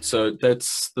mean, so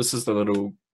this is the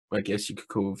little, I guess you could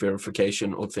call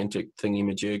verification, authentic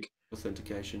thingy-majig.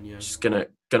 Authentication, yeah. Just gonna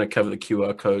cover the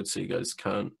QR code so you guys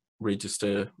can't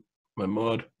register my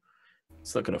mod.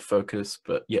 It's not gonna focus,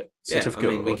 but yeah, Yeah, certificate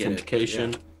I mean, of we get it, but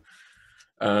authentication.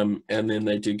 yeah. And then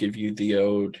they do give you the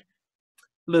old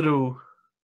little.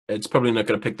 It's probably not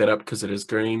gonna pick that up because it is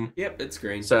green. Yep, it's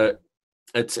green. So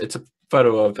it's a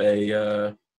photo of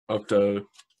a octo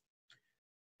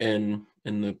in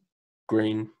the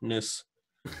greenness.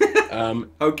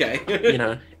 Okay. You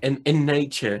know, in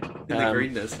nature. In the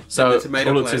greenness. So the tomato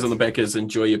all it plants. says on the back is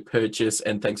 "Enjoy your purchase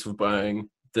and thanks for buying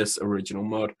this original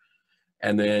mod."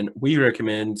 And then we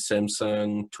recommend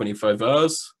Samsung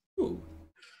 25Rs. Ooh.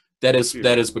 That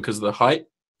is because of the height.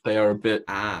 They are a bit.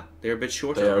 They're a bit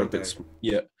shorter. They are a aren't bit. they?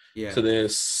 Yeah. Yeah. So they're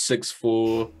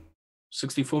 6'4",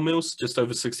 64 mils, just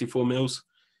over 64 mils.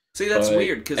 See, that's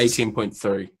weird because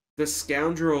 18.3. the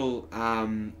scoundrel,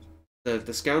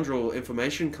 the scoundrel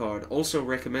information card also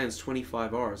recommends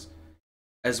 25 Rs,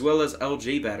 as well as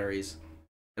LG batteries,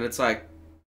 and it's like,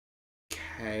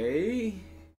 okay,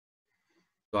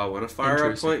 do I want to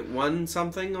fire a 0.1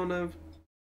 something on a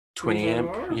 20 amp?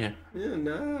 R? Yeah. Yeah,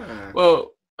 nah.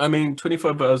 Well, I mean,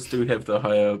 25 bars do have the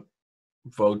higher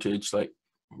voltage, like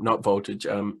not voltage,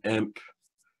 amp.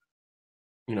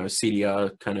 You know,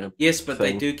 CDR kind of. Yes, but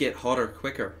thing. they do get hotter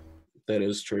quicker. That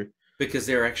is true. Because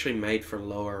they're actually made for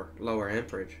lower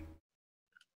amperage.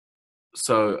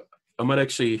 So I might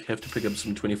actually have to pick up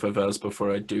some 25 hours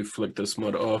before I do flick this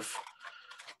mod off,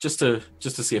 just to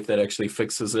see if that actually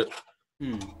fixes it.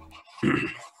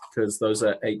 Because those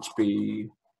are HB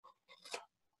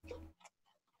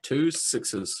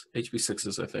 6s,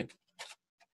 HB6s, I think.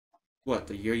 What,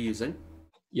 that you're using?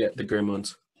 Yeah, the green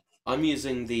ones. I'm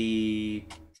using the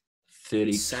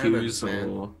 32s salmons,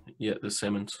 or yeah, the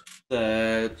salmons.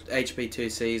 The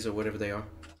HB2Cs or whatever they are.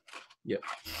 Yep.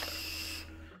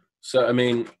 So I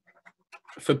mean,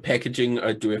 for packaging,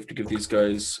 I do have to give these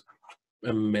guys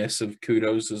a massive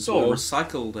kudos as well. It's all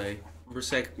recycled,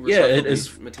 recycled yeah, it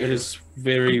is. material. It is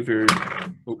very, very.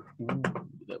 Oh,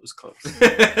 that was close.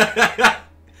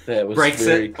 That was breaks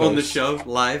very it close. on the show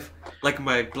live, like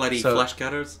my bloody flash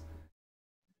cutters.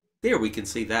 There, we can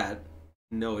see that.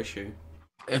 No issue.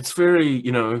 It's very,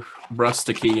 you know,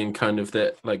 rusticy and kind of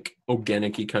that like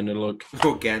organic-y kind of look.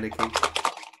 Organic-y.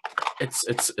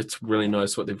 It's really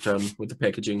nice what they've done with the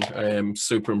packaging. I am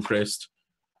super impressed,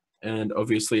 and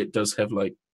obviously it does have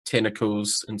like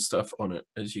tentacles and stuff on it,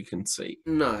 as you can see.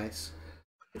 Nice.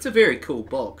 It's a very cool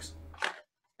box.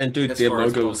 And dude, their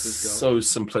logo is so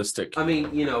simplistic. I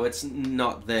mean, you know, it's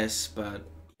not this, but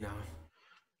you know.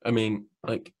 I mean,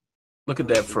 like, look at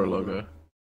that for a logo.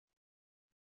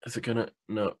 Is it gonna?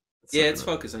 No. Yeah, it's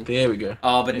focusing. There we go.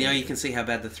 Oh, but now you can see how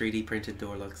bad the 3D printed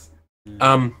door looks.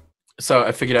 So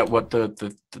I figured out what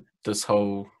this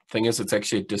whole thing is. It's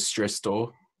actually a distressed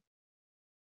door.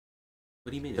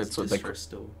 What do you mean? It's a distressed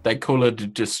door? They call it a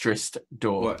distressed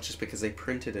door. What? Just because they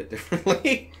printed it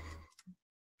differently?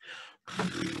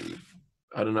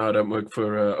 I don't know. I don't work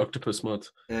for Octopus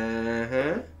Mods.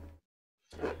 Uh-huh.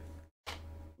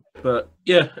 But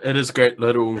yeah, it is a great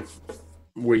little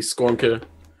wee sqwonker.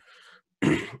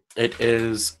 It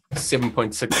is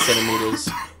 7.6 centimeters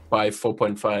by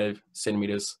 4.5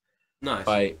 centimeters. Nice.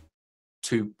 By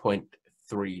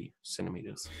 2.3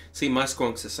 centimeters. See, my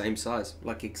sqwonk's the same size,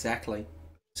 like exactly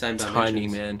same dimensions. Tiny,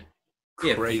 man.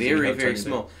 Yeah, Crazy very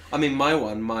small. I mean, my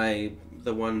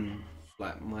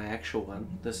actual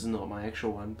one. This is not my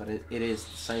actual one, but it is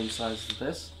the same size as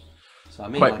this. So I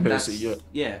mean, quite like Percy, that's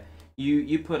yeah.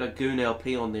 You put a Goon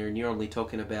LP on there, and you're only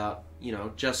talking about, you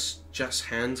know, just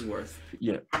hands worth.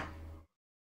 Yeah.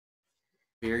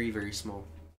 Very small,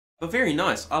 but very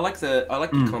nice. I like the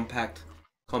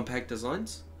compact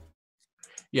designs.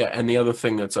 Yeah, and the other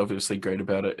thing that's obviously great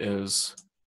about it is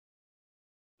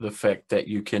the fact that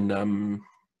you can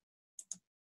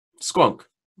sqwonk.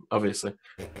 Obviously,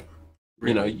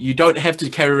 you know, you don't have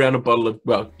to carry around a bottle of.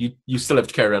 Well, you still have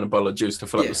to carry around a bottle of juice to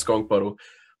fill up the sqwonk bottle.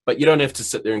 But you don't have to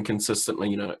sit there and consistently,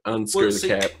 you know, unscrew the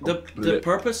cap. The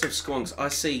purpose of sqwonks, I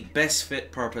see best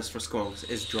fit purpose for sqwonks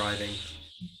is driving.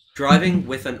 Driving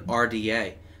with an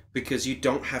RDA. Because you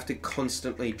don't have to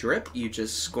constantly drip. You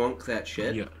just sqwonk that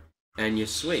shit. And you're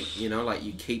sweet. You know, like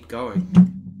you keep going.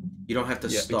 You don't have to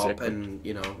stop and,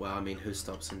 you know, well, I mean, who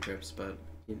stops and drips? But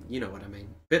you know what I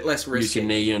mean. Bit less risky. Use your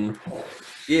knee and...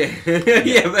 Yeah,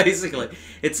 yeah, basically,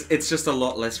 it's just a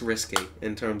lot less risky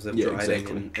in terms of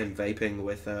driving and vaping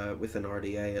with an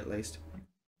RDA at least.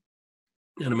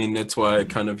 And I mean, that's why I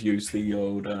kind of use the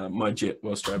old my jet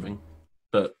whilst driving,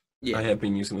 but I have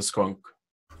been using the sqwonk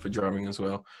for driving as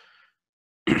well.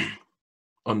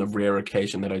 on the rare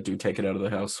occasion that I do take it out of the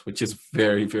house, which is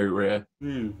very, very rare.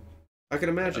 I can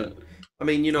imagine. I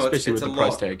mean, you know, especially it's with a the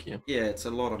price lot. tag, yeah. Yeah, it's a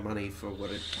lot of money for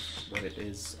what it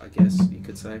is, I guess you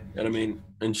could say. And I mean,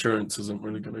 insurance isn't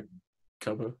really going to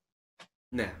cover.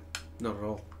 Nah, not at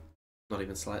all. Not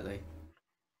even slightly.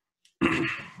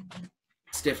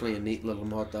 It's definitely a neat little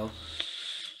mod, though.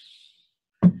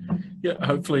 Yeah,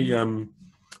 hopefully,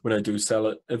 when I do sell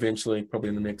it eventually, probably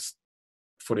in the next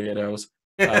 48 hours,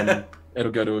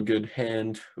 it'll go to a good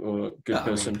hand or a good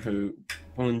person who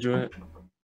will enjoy it.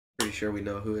 Pretty sure we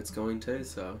know who it's going to,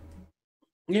 so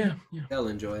yeah, they'll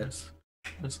enjoy it.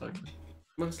 Most likely.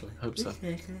 Mostly. Hope so.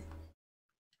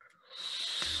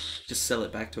 Just sell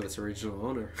it back to its original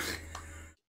owner.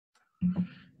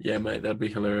 Yeah, mate, that'd be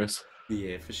hilarious.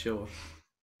 Yeah, for sure.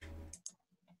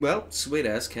 Well, sweet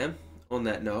as Cam. On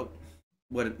that note,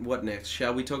 what next?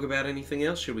 Shall we talk about anything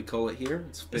else? Should we call it here?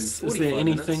 It's been 45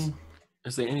 minutes.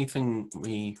 Is there anything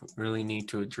we really need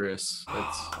to address?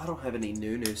 I don't have any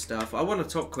new stuff. I want to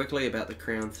talk quickly about the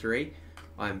Crown 3.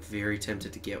 I'm very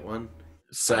tempted to get one.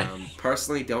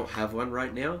 Personally, don't have one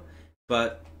right now,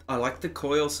 but I like the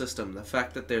coil system. The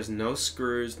fact that there's no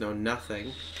screws, no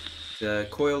nothing. The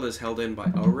coil is held in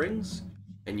by O-rings,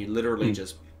 and you literally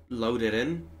just load it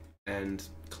in and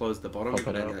close the bottom,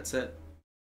 and that's it.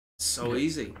 So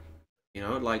easy. You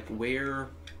know, like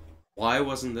why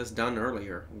wasn't this done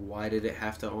earlier? Why did it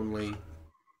have to only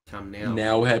come now?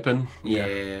 Now happen?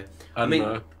 Yeah. I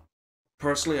mean,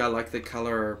 personally, I like the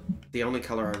color. The only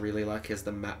color I really like is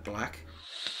the matte black.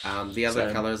 The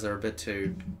other colors are a bit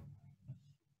too,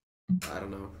 I don't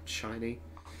know, shiny.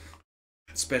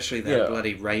 Especially that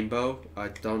bloody rainbow. I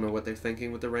don't know what they're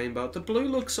thinking with the rainbow. The blue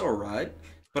looks alright,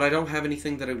 but I don't have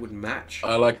anything that it would match.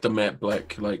 I like the matte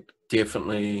black, like,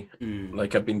 definitely.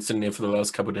 Like, I've been sitting there for the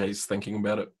last couple of days thinking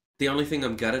about it. The only thing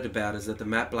I'm gutted about is that the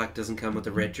matte black doesn't come with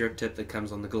the red drip tip that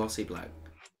comes on the glossy black.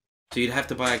 So you'd have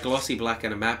to buy a glossy black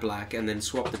and a matte black and then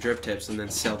swap the drip tips and then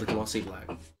sell the glossy black.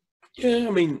 Yeah, I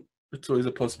mean, it's always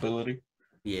a possibility.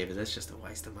 Yeah, but that's just a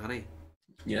waste of money.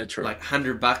 Yeah, true. Like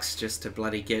 $100 just to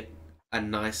bloody get a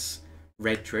nice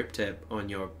red drip tip on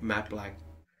your matte black.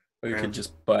 Or you could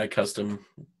just buy a custom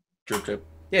drip tip.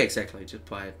 Yeah, exactly. Just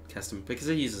buy it custom because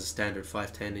it uses a standard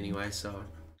 510 anyway, so...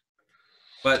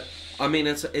 But, I mean,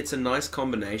 it's a nice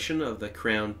combination of the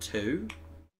Crown 2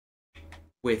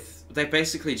 with... They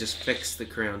basically just fixed the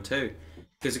Crown 2.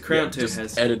 Because the Crown 2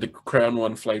 has... added the Crown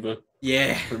 1 flavor.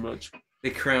 Yeah. Pretty much.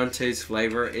 The Crown 2's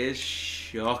flavor is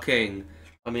shocking.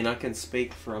 I mean, I can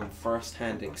speak from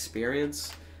first-hand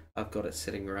experience. I've got it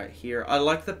sitting right here. I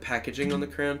like the packaging on the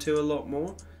Crown 2 a lot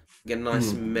more. Get a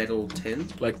nice metal tin.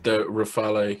 Like the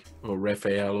Rafale or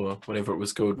Raphael or whatever it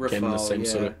was called. Came in the same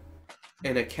sort of...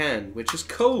 In a can, which is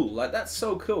cool. Like, that's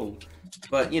so cool.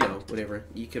 But, you know, whatever.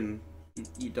 You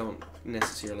don't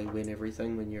necessarily win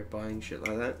everything when you're buying shit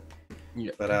like that.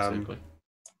 Yeah, but, exactly.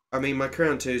 I mean, my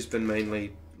Crown 2's been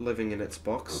mainly living in its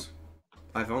box.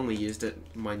 I've only used it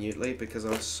minutely because I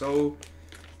was so...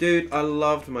 Dude, I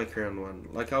loved my Crown 1.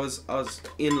 Like, I was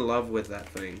in love with that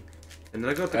thing. And then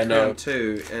I got the Crown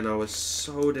 2, and I was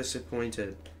so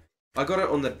disappointed. I got it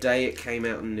on the day it came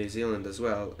out in New Zealand as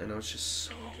well, and I was just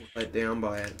so let down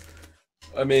by it.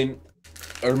 I mean,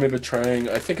 I remember trying,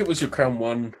 I think it was your Crown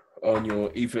 1 on your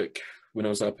Evic when I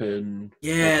was up in...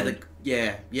 Yeah,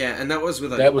 and that was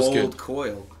with an old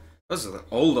coil. That was an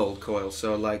old coil,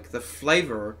 so like the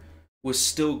flavor was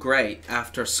still great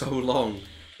after so long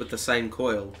with the same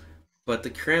coil. But the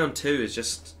Crown 2 is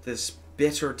just this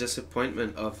bitter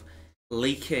disappointment of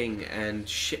leaking and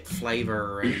shit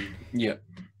flavor and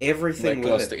everything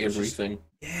with it. Everything.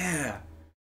 Yeah.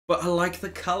 But I like the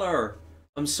color.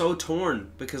 I'm so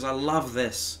torn because I love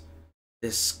this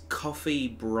coffee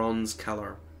bronze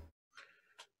color.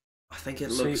 I think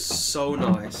it looks so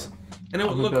nice. And it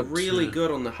would look really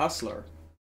good on the Hustler.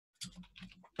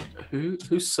 Who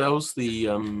sells the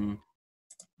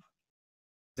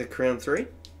Crown 3?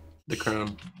 The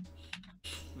Crown.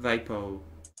 Vapo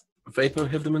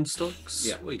have them in stock?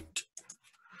 Yeah. Sweet.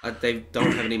 They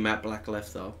don't have any matte black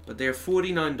left though. But they're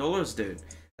 $49, dude.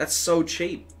 That's so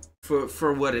cheap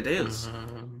for what it is.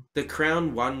 The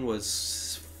Crown 1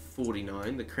 was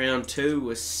 $49. The Crown 2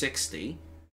 was $60.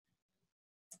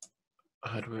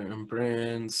 Hardware and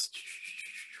brands.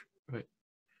 Right.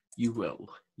 You will.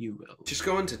 Just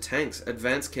go into tanks.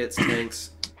 Advanced kits,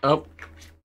 tanks. Oh.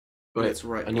 Wait, it's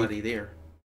right bloody there.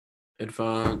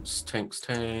 Advanced, tanks.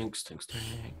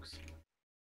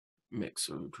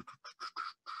 Mixer.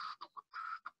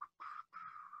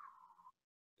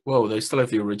 Whoa, they still have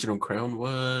the original Crown?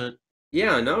 What?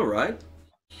 Yeah, I know, right?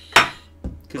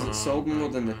 Because it sold more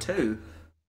than the 2.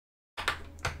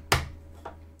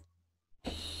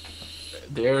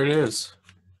 there it is.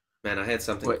 Man, I had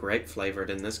something Wait. grape flavored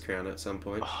in this crown at some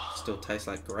point. Still tastes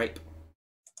like grape.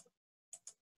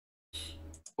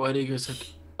 Why do you guys have to...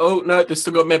 Oh, no, they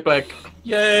still got matte black.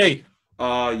 Yay!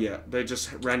 Oh, yeah. They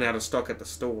just ran out of stock at the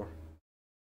store.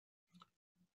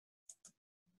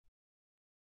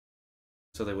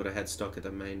 So they would have had stock at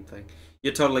the main thing.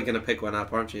 You're totally going to pick one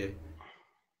up, aren't you?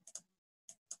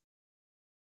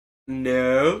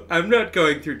 No, I'm not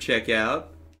going through checkout.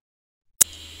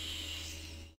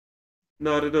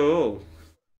 Not at all.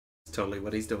 It's totally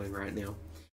what he's doing right now.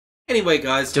 Anyway,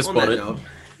 guys, Just on bought that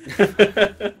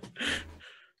it. note...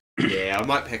 Yeah, I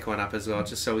might pick one up as well,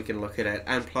 just so we can look at it.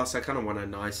 And plus, I kind of want a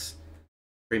nice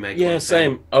remake. Yeah,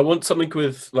 same. I want something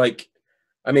with, like,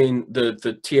 I mean, the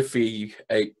TFE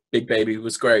 8 Big Baby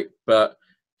was great, but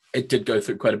it did go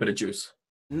through quite a bit of juice.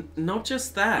 Not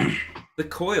just that. The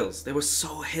coils, they were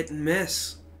so hit and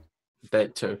miss.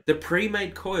 That too. The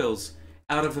pre-made coils,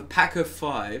 out of a pack of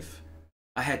 5,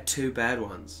 I had 2 bad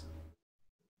ones.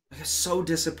 Like, it's so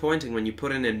disappointing when you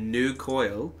put in a new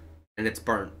coil and it's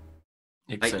burnt.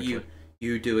 Exactly. Like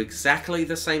you do exactly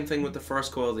the same thing with the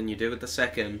first coil than you do with the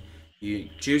second. You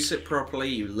juice it properly,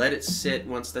 you let it sit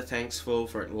once the tank's full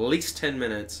for at least 10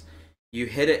 minutes. You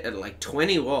hit it at like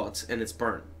 20 watts and it's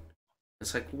burnt.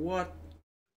 It's like, what?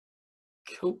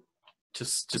 Cool.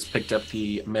 Just picked up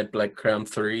the Matte Black Crown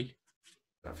 3.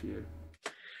 Stuff you.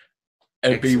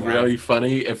 It'd be Excellent. really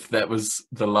funny if that was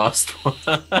the last one.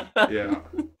 Yeah.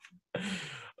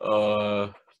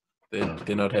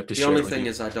 Then I'd have to The share only it with thing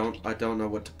you. is I don't know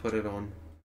what to put it on.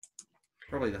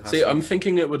 Probably the Hustler. See, I'm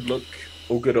thinking it would look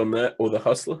all good on that or the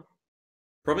Hustler.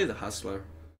 Probably the Hustler.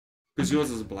 Because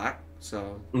yours is black,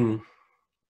 so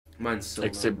mine's silver.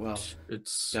 Except Well,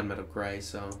 it's gunmetal grey,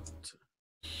 so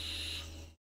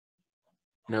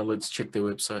now let's check their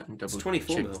website and double it's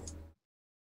 24 check. mil.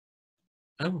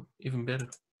 Oh, even better.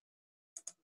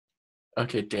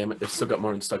 Okay, damn it, they've still got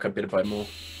more in stock. I better buy more.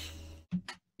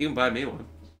 You can buy me one.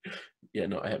 Yeah,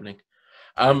 not happening.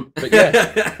 But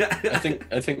yeah,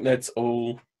 I think that's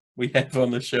all we have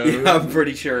on the show. Yeah, I'm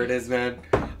pretty sure it is, man.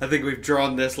 I think we've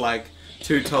drawn this like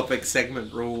 2-topic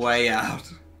segment rule way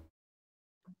out.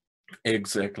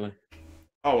 Exactly.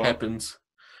 Oh, well. Happens.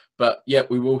 But yeah,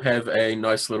 we will have a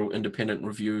nice little independent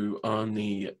review on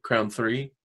the Crown 3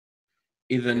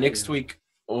 either next week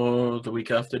or the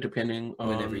week after, depending on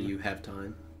Whenever you have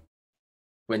time.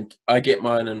 when I get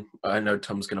mine, and I know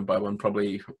Tom's gonna buy one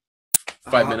probably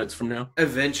 5 minutes from now.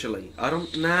 Eventually.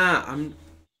 I'm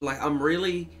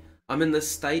in the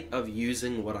state of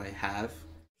using what I have.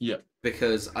 Yeah.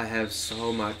 Because I have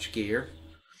so much gear.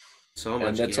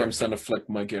 And that's why I'm starting to flick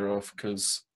my gear off,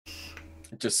 because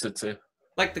it just sits there.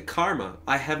 Like the Karma.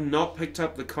 I have not picked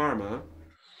up the Karma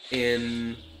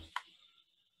in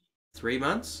 3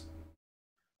 months.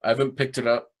 I haven't picked it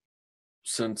up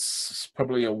since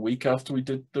probably a week after we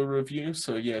did the review,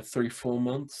 so yeah, 3-4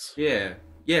 months. Yeah.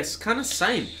 Yes, kind of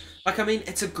same. Like, I mean,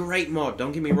 it's a great mod,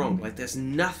 don't get me wrong. Like, there's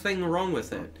nothing wrong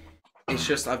with it. It's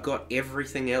just I've got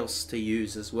everything else to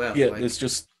use as well. Yeah, like, there's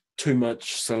just too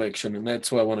much selection, and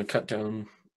that's why I want to cut down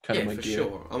kind of my for gear.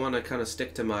 sure. I want to kind of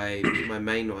stick to my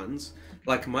main ones.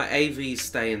 Like, my AVs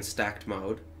stay in stacked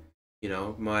mode. You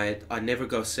know, I never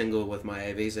go single with my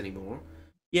AVs anymore.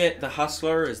 Yeah, the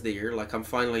Hustler is there. Like, I'm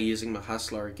finally using my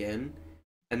Hustler again.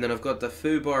 And then I've got the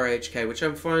Fubar HK, which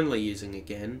I'm finally using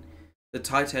again. The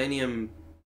Titanium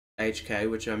HK,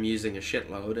 which I'm using a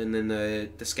shitload. And then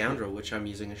the Scoundrel, which I'm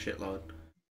using a shitload.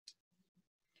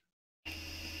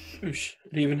 Oosh,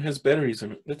 it even has batteries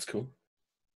in it. That's cool.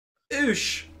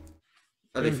 Oosh!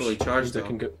 Are they fully charged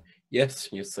though? Yes,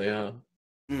 they are.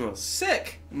 Oh,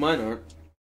 sick! Mine aren't.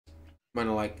 Mine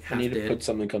are like half I need dead. to put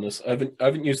something on this. I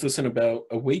haven't used this in about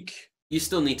a week. You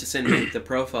still need to send me the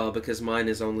profile because mine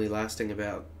is only lasting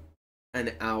about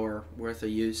an hour worth of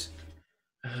use.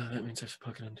 That means I should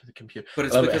plug it into the computer. But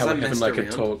it's because I messed like around.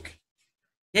 a talk.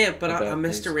 Yeah, but I about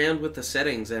messed things. around with the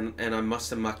settings and I must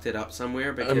have mucked it up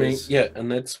somewhere because... I mean, yeah,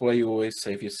 and that's why you always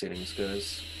save your settings,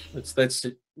 guys. That's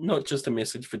not just a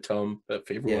message for Tom, but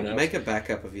for everyone else. Make a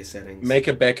backup of your settings. Make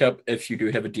a backup if you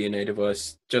do have a DNA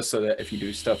device, just so that if you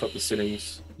do stuff up the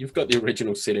settings, you've got the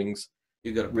original settings.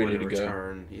 You got a ready point of to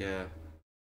return, yeah.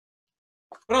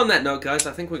 But on that note, guys,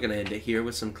 I think we're going to end it here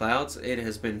with some clouds. It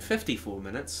has been 54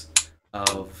 minutes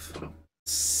of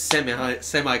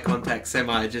semi-contact,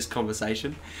 semi-just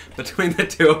conversation between the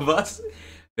two of us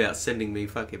about sending me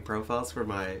fucking profiles for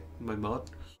my mod.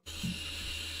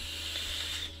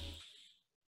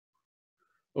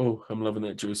 Oh, I'm loving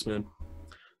that juice, man.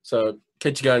 So,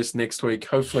 catch you guys next week.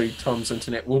 Hopefully, Tom's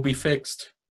internet will be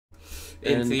fixed.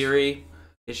 In theory,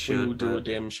 it should. We'll do a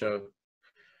damn show.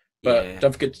 But Yeah.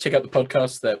 don't forget to check out the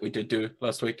podcast that we did do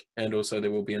last week, and also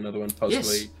there will be another one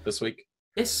possibly this week.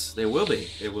 Yes, there will be.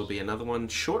 There will be another one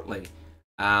shortly.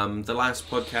 The last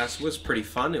podcast was pretty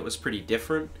fun. It was pretty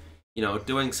different. You know,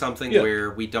 doing something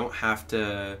where we don't have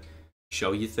to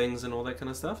show you things and all that kind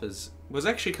of stuff was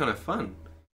actually kind of fun.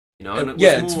 You know, and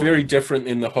it's very different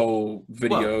in the whole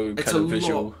video it's kind of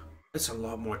visual. It's a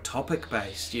lot more topic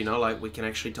based. You know, like we can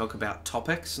actually talk about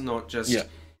topics, not just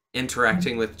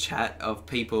interacting with chat of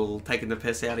people taking the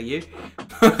piss out of you.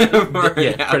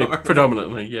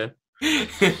 Predominantly, yeah.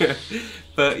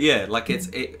 But yeah, like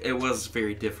it was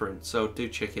very different. So do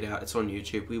check it out. It's on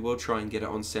YouTube. We will try and get it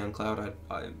on SoundCloud.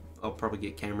 I'll probably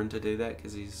get Cameron to do that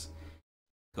because he's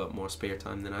got more spare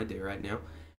time than I do right now.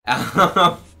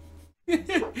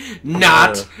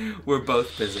 We're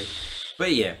both busy.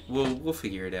 But yeah, we'll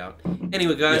figure it out.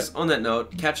 Anyway, guys, on that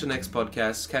note, catch the next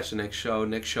podcast, catch the next show.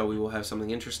 Next show we will have something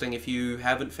interesting. If you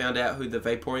haven't found out who the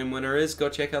Vaporium winner is, go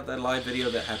check out that live video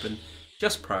that happened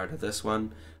just prior to this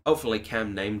one. Hopefully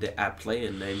Cam named it aptly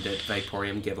and named it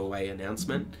Vaporium Giveaway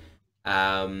Announcement.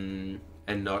 And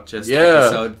not just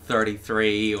episode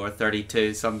 33 or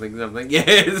 32 something. Yeah,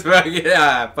 it's fucking,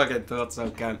 I fucking thought so,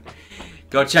 cunt.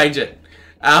 Go change it.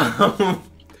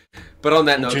 But on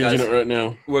that note, guys, it right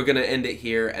now. We're going to end it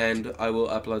here, and I will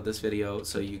upload this video,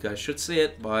 so you guys should see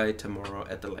it by tomorrow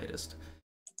at the latest.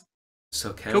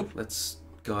 So, Cam, let's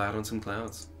go out on some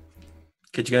clouds.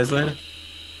 Catch you guys later.